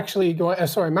is actually going.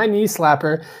 My knee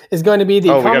slapper is going to be the.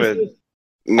 What am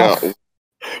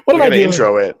I doing?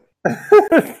 Intro it.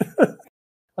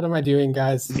 What am I doing,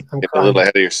 guys? I'm a little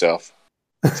ahead of yourself.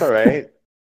 It's all right.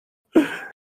 Do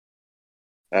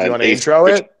you want to intro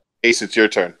it? Ace, it's your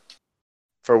turn.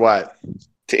 For what?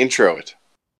 To intro it.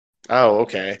 Oh,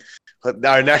 okay. But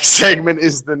our next segment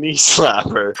is the knee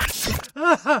slapper.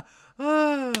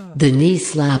 The knee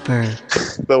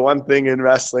slapper. The one thing in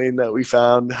wrestling that we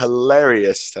found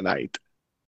hilarious tonight.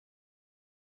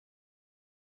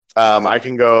 I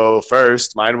can go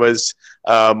first. Mine was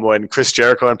when Chris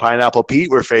Jericho and Pineapple Pete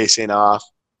were facing off.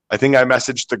 I think I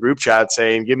messaged the group chat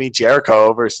saying, "Give me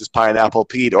Jericho versus Pineapple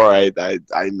Pete," or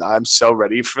I'm so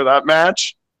ready for that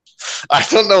match. I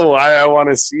don't know why I want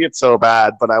to see it so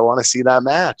bad, but I want to see that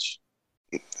match.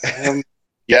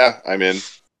 Yeah, I'm in.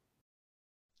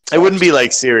 It wouldn't be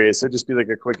like serious. It'd just be like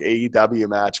a quick AEW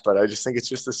match, but I just think it's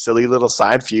just a silly little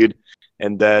side feud.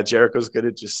 And Jericho's good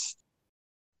at just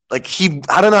like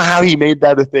I don't know how he made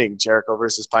that a thing, Jericho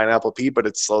versus Pineapple Pete, but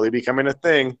it's slowly becoming a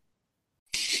thing.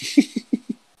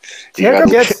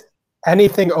 Jericho gets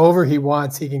anything over he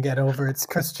wants, he can get over. It's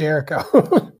Chris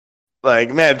Jericho.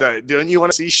 Like, man, don't you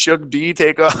want to see Shug D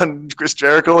take on Chris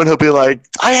Jericho and he'll be like,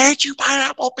 "I hate you,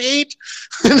 Pineapple Pete."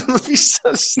 It'll be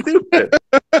so stupid.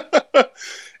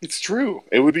 It's true.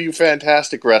 It would be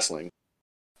fantastic wrestling.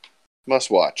 Must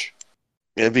watch.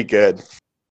 It'd be good.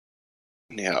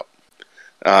 Yeah.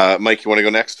 Mike, you want to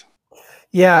go next?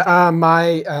 Yeah,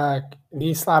 my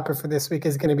knee slapper for this week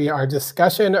is going to be our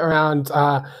discussion around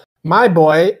my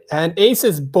boy and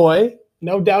Ace's boy.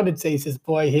 No doubt it's Ace's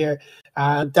boy here,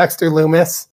 Dexter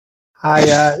Lumis.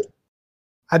 I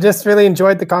just really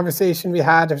enjoyed the conversation we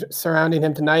had surrounding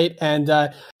him tonight. And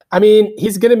I mean,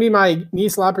 he's going to be my knee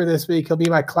slapper this week. He'll be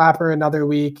my clapper another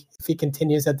week if he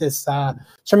continues at this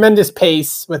tremendous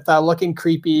pace with looking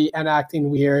creepy and acting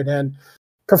weird and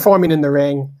performing in the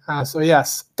ring. So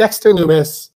yes, Dexter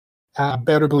Lumis,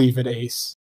 better believe it,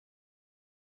 Ace.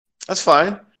 That's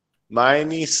fine. My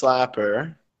knee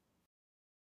slapper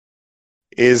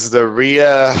is the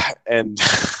Rhea and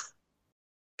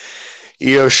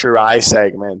Io Shirai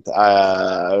segment.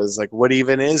 I was like, what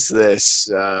even is this?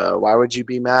 Why would you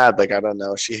be mad? Like, I don't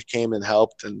know. She came and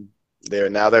helped, and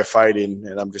they're fighting.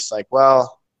 And I'm just like,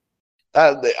 well,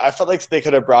 I felt like they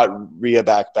could have brought Rhea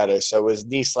back better. So it was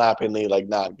knee slappingly like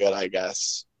not good, I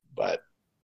guess. But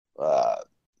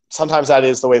sometimes that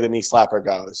is the way the knee slapper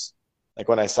goes. Like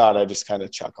when I saw it, I just kind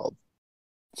of chuckled.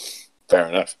 Fair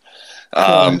enough.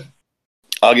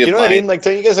 I'll give what I mean? Like,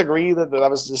 don't you guys agree that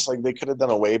was just like they could have done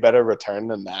a way better return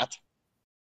than that?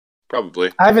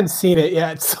 Probably. I haven't seen it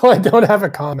yet, so I don't have a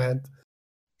comment.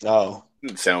 Oh.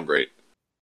 Didn't sound great.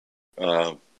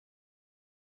 And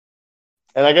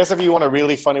I guess if you want a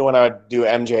really funny one, I would do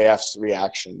MJF's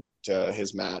reaction to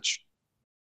his match.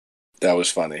 That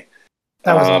was funny.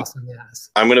 That was awesome,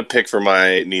 yes. I'm going to pick for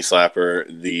my knee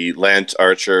slapper the Lance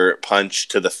Archer punch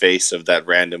to the face of that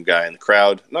random guy in the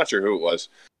crowd. Not sure who it was.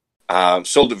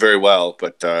 Sold it very well,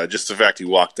 but just the fact he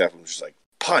walked up and was just like,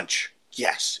 punch,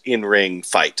 yes, in-ring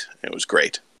fight. It was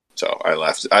great. So I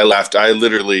laughed. I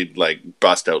literally like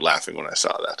bust out laughing when I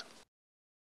saw that.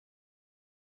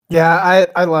 Yeah,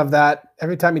 I love that.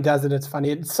 Every time he does it, it's funny.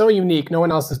 It's so unique. No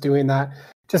one else is doing that.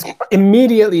 Just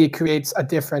immediately it creates a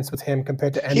difference with him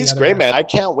compared to any other. He's great, man. I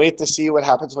can't wait to see what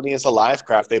happens when he has a live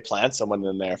crowd. If they plant someone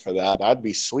in there for that, that'd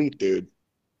be sweet, dude.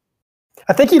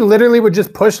 I think he literally would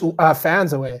just push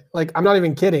fans away. Like, I'm not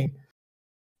even kidding.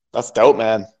 That's dope,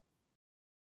 man.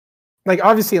 Like,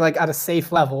 obviously, like at a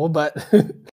safe level, but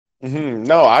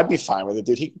No, I'd be fine with it,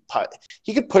 dude.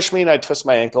 He could push me and I'd twist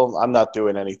my ankle. I'm not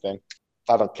doing anything.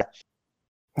 I don't care.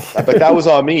 But that was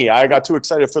on me. I got too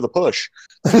excited for the push.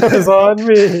 It was on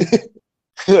me.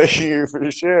 For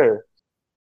sure.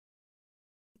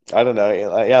 I don't know.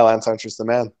 Yeah, Lance Archer's the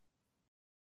man.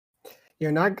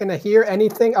 You're not going to hear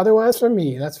anything otherwise from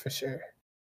me, that's for sure.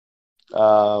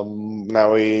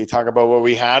 Now we talk about what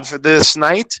we had for this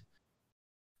night.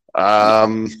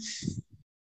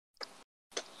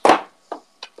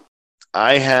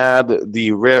 I had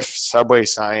the Riff Subway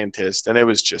Scientist, and it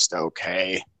was just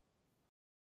okay.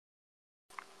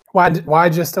 Why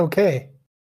just okay?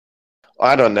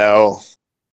 I don't know.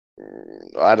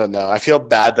 I feel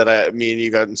bad that me and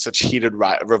you got in such heated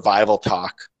revival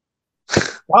talk.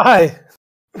 Why?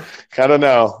 I don't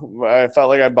know. I felt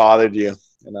like I bothered you,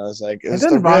 and I was like, "It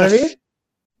didn't bother me.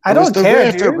 I don't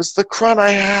care, dude. It was the crud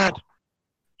I had.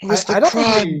 It was the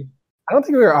crud." I don't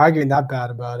think we were arguing that bad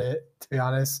about it, to be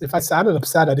honest. If I sounded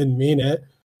upset, I didn't mean it.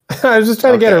 I was just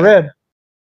trying to get it rid.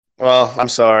 Well, I'm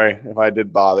sorry if I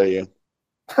did bother you.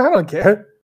 I don't care.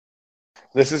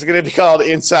 This is going to be called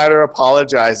Insider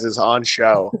Apologizes on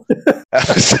Show.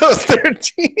 Episode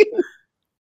 13.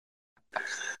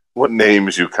 What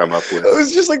names you come up with? It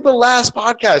was just like the last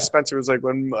podcast. Spencer was like,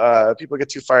 when people get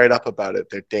too fired up about it,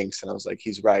 they're dinks. And I was like,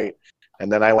 he's right. And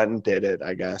then I went and did it,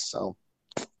 I guess. So.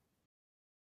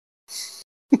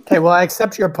 Okay, well, I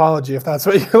accept your apology if that's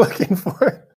what you're looking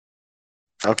for.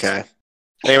 Okay.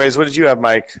 Anyways, what did you have,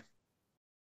 Mike?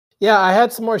 Yeah, I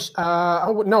had some more.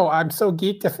 No, I'm so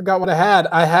geeked, I forgot what I had.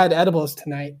 I had edibles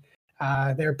tonight.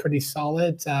 They're pretty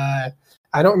solid. I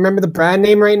don't remember the brand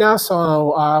name right now,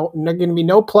 so there's going to be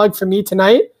no plug for me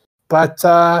tonight. But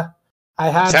I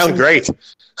had. Sound great.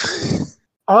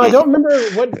 I don't remember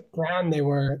what brand they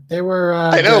were. They were.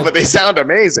 I know, but they sound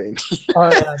amazing.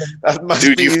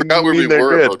 Dude, you forgot where we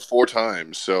were good. About 4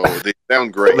 times, so they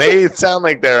sound great. They sound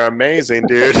like they're amazing,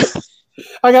 dude.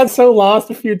 I got so lost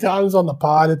a few times on the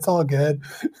pod. It's all good.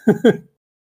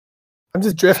 I'm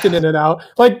just drifting in and out.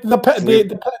 Like the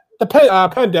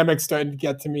pandemic's starting to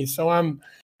get to me, so I'm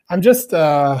just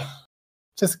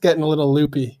getting a little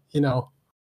loopy, you know.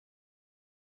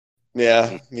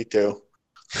 Yeah, me too.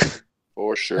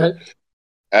 For sure.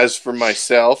 As for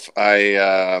myself,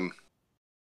 I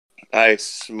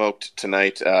smoked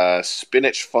tonight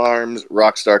Spinach Farms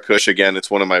Rockstar Kush. Again,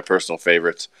 it's one of my personal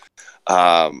favorites.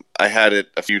 I had it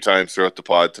a few times throughout the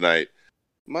pod tonight.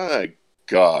 My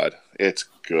God, it's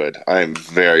good. I'm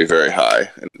very, very high.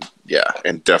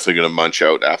 And definitely going to munch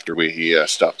out after we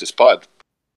stopped this pod.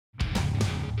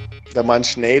 The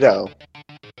Munchnado.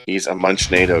 He's a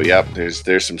munchnado. Yep,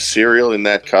 there's some cereal in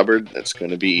that cupboard that's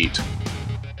going to be eat.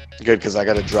 Good, because I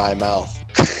got a dry mouth.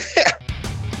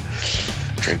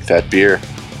 Drink that beer.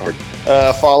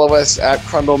 Follow us at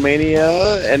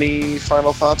Crundlemania. Any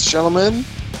final thoughts, gentlemen?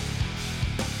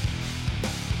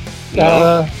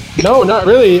 No, not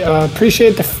really.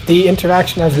 Appreciate the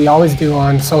interaction as we always do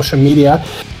on social media.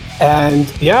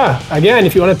 And yeah, again,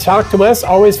 if you want to talk to us,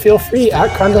 always feel free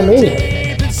at Crundlemania.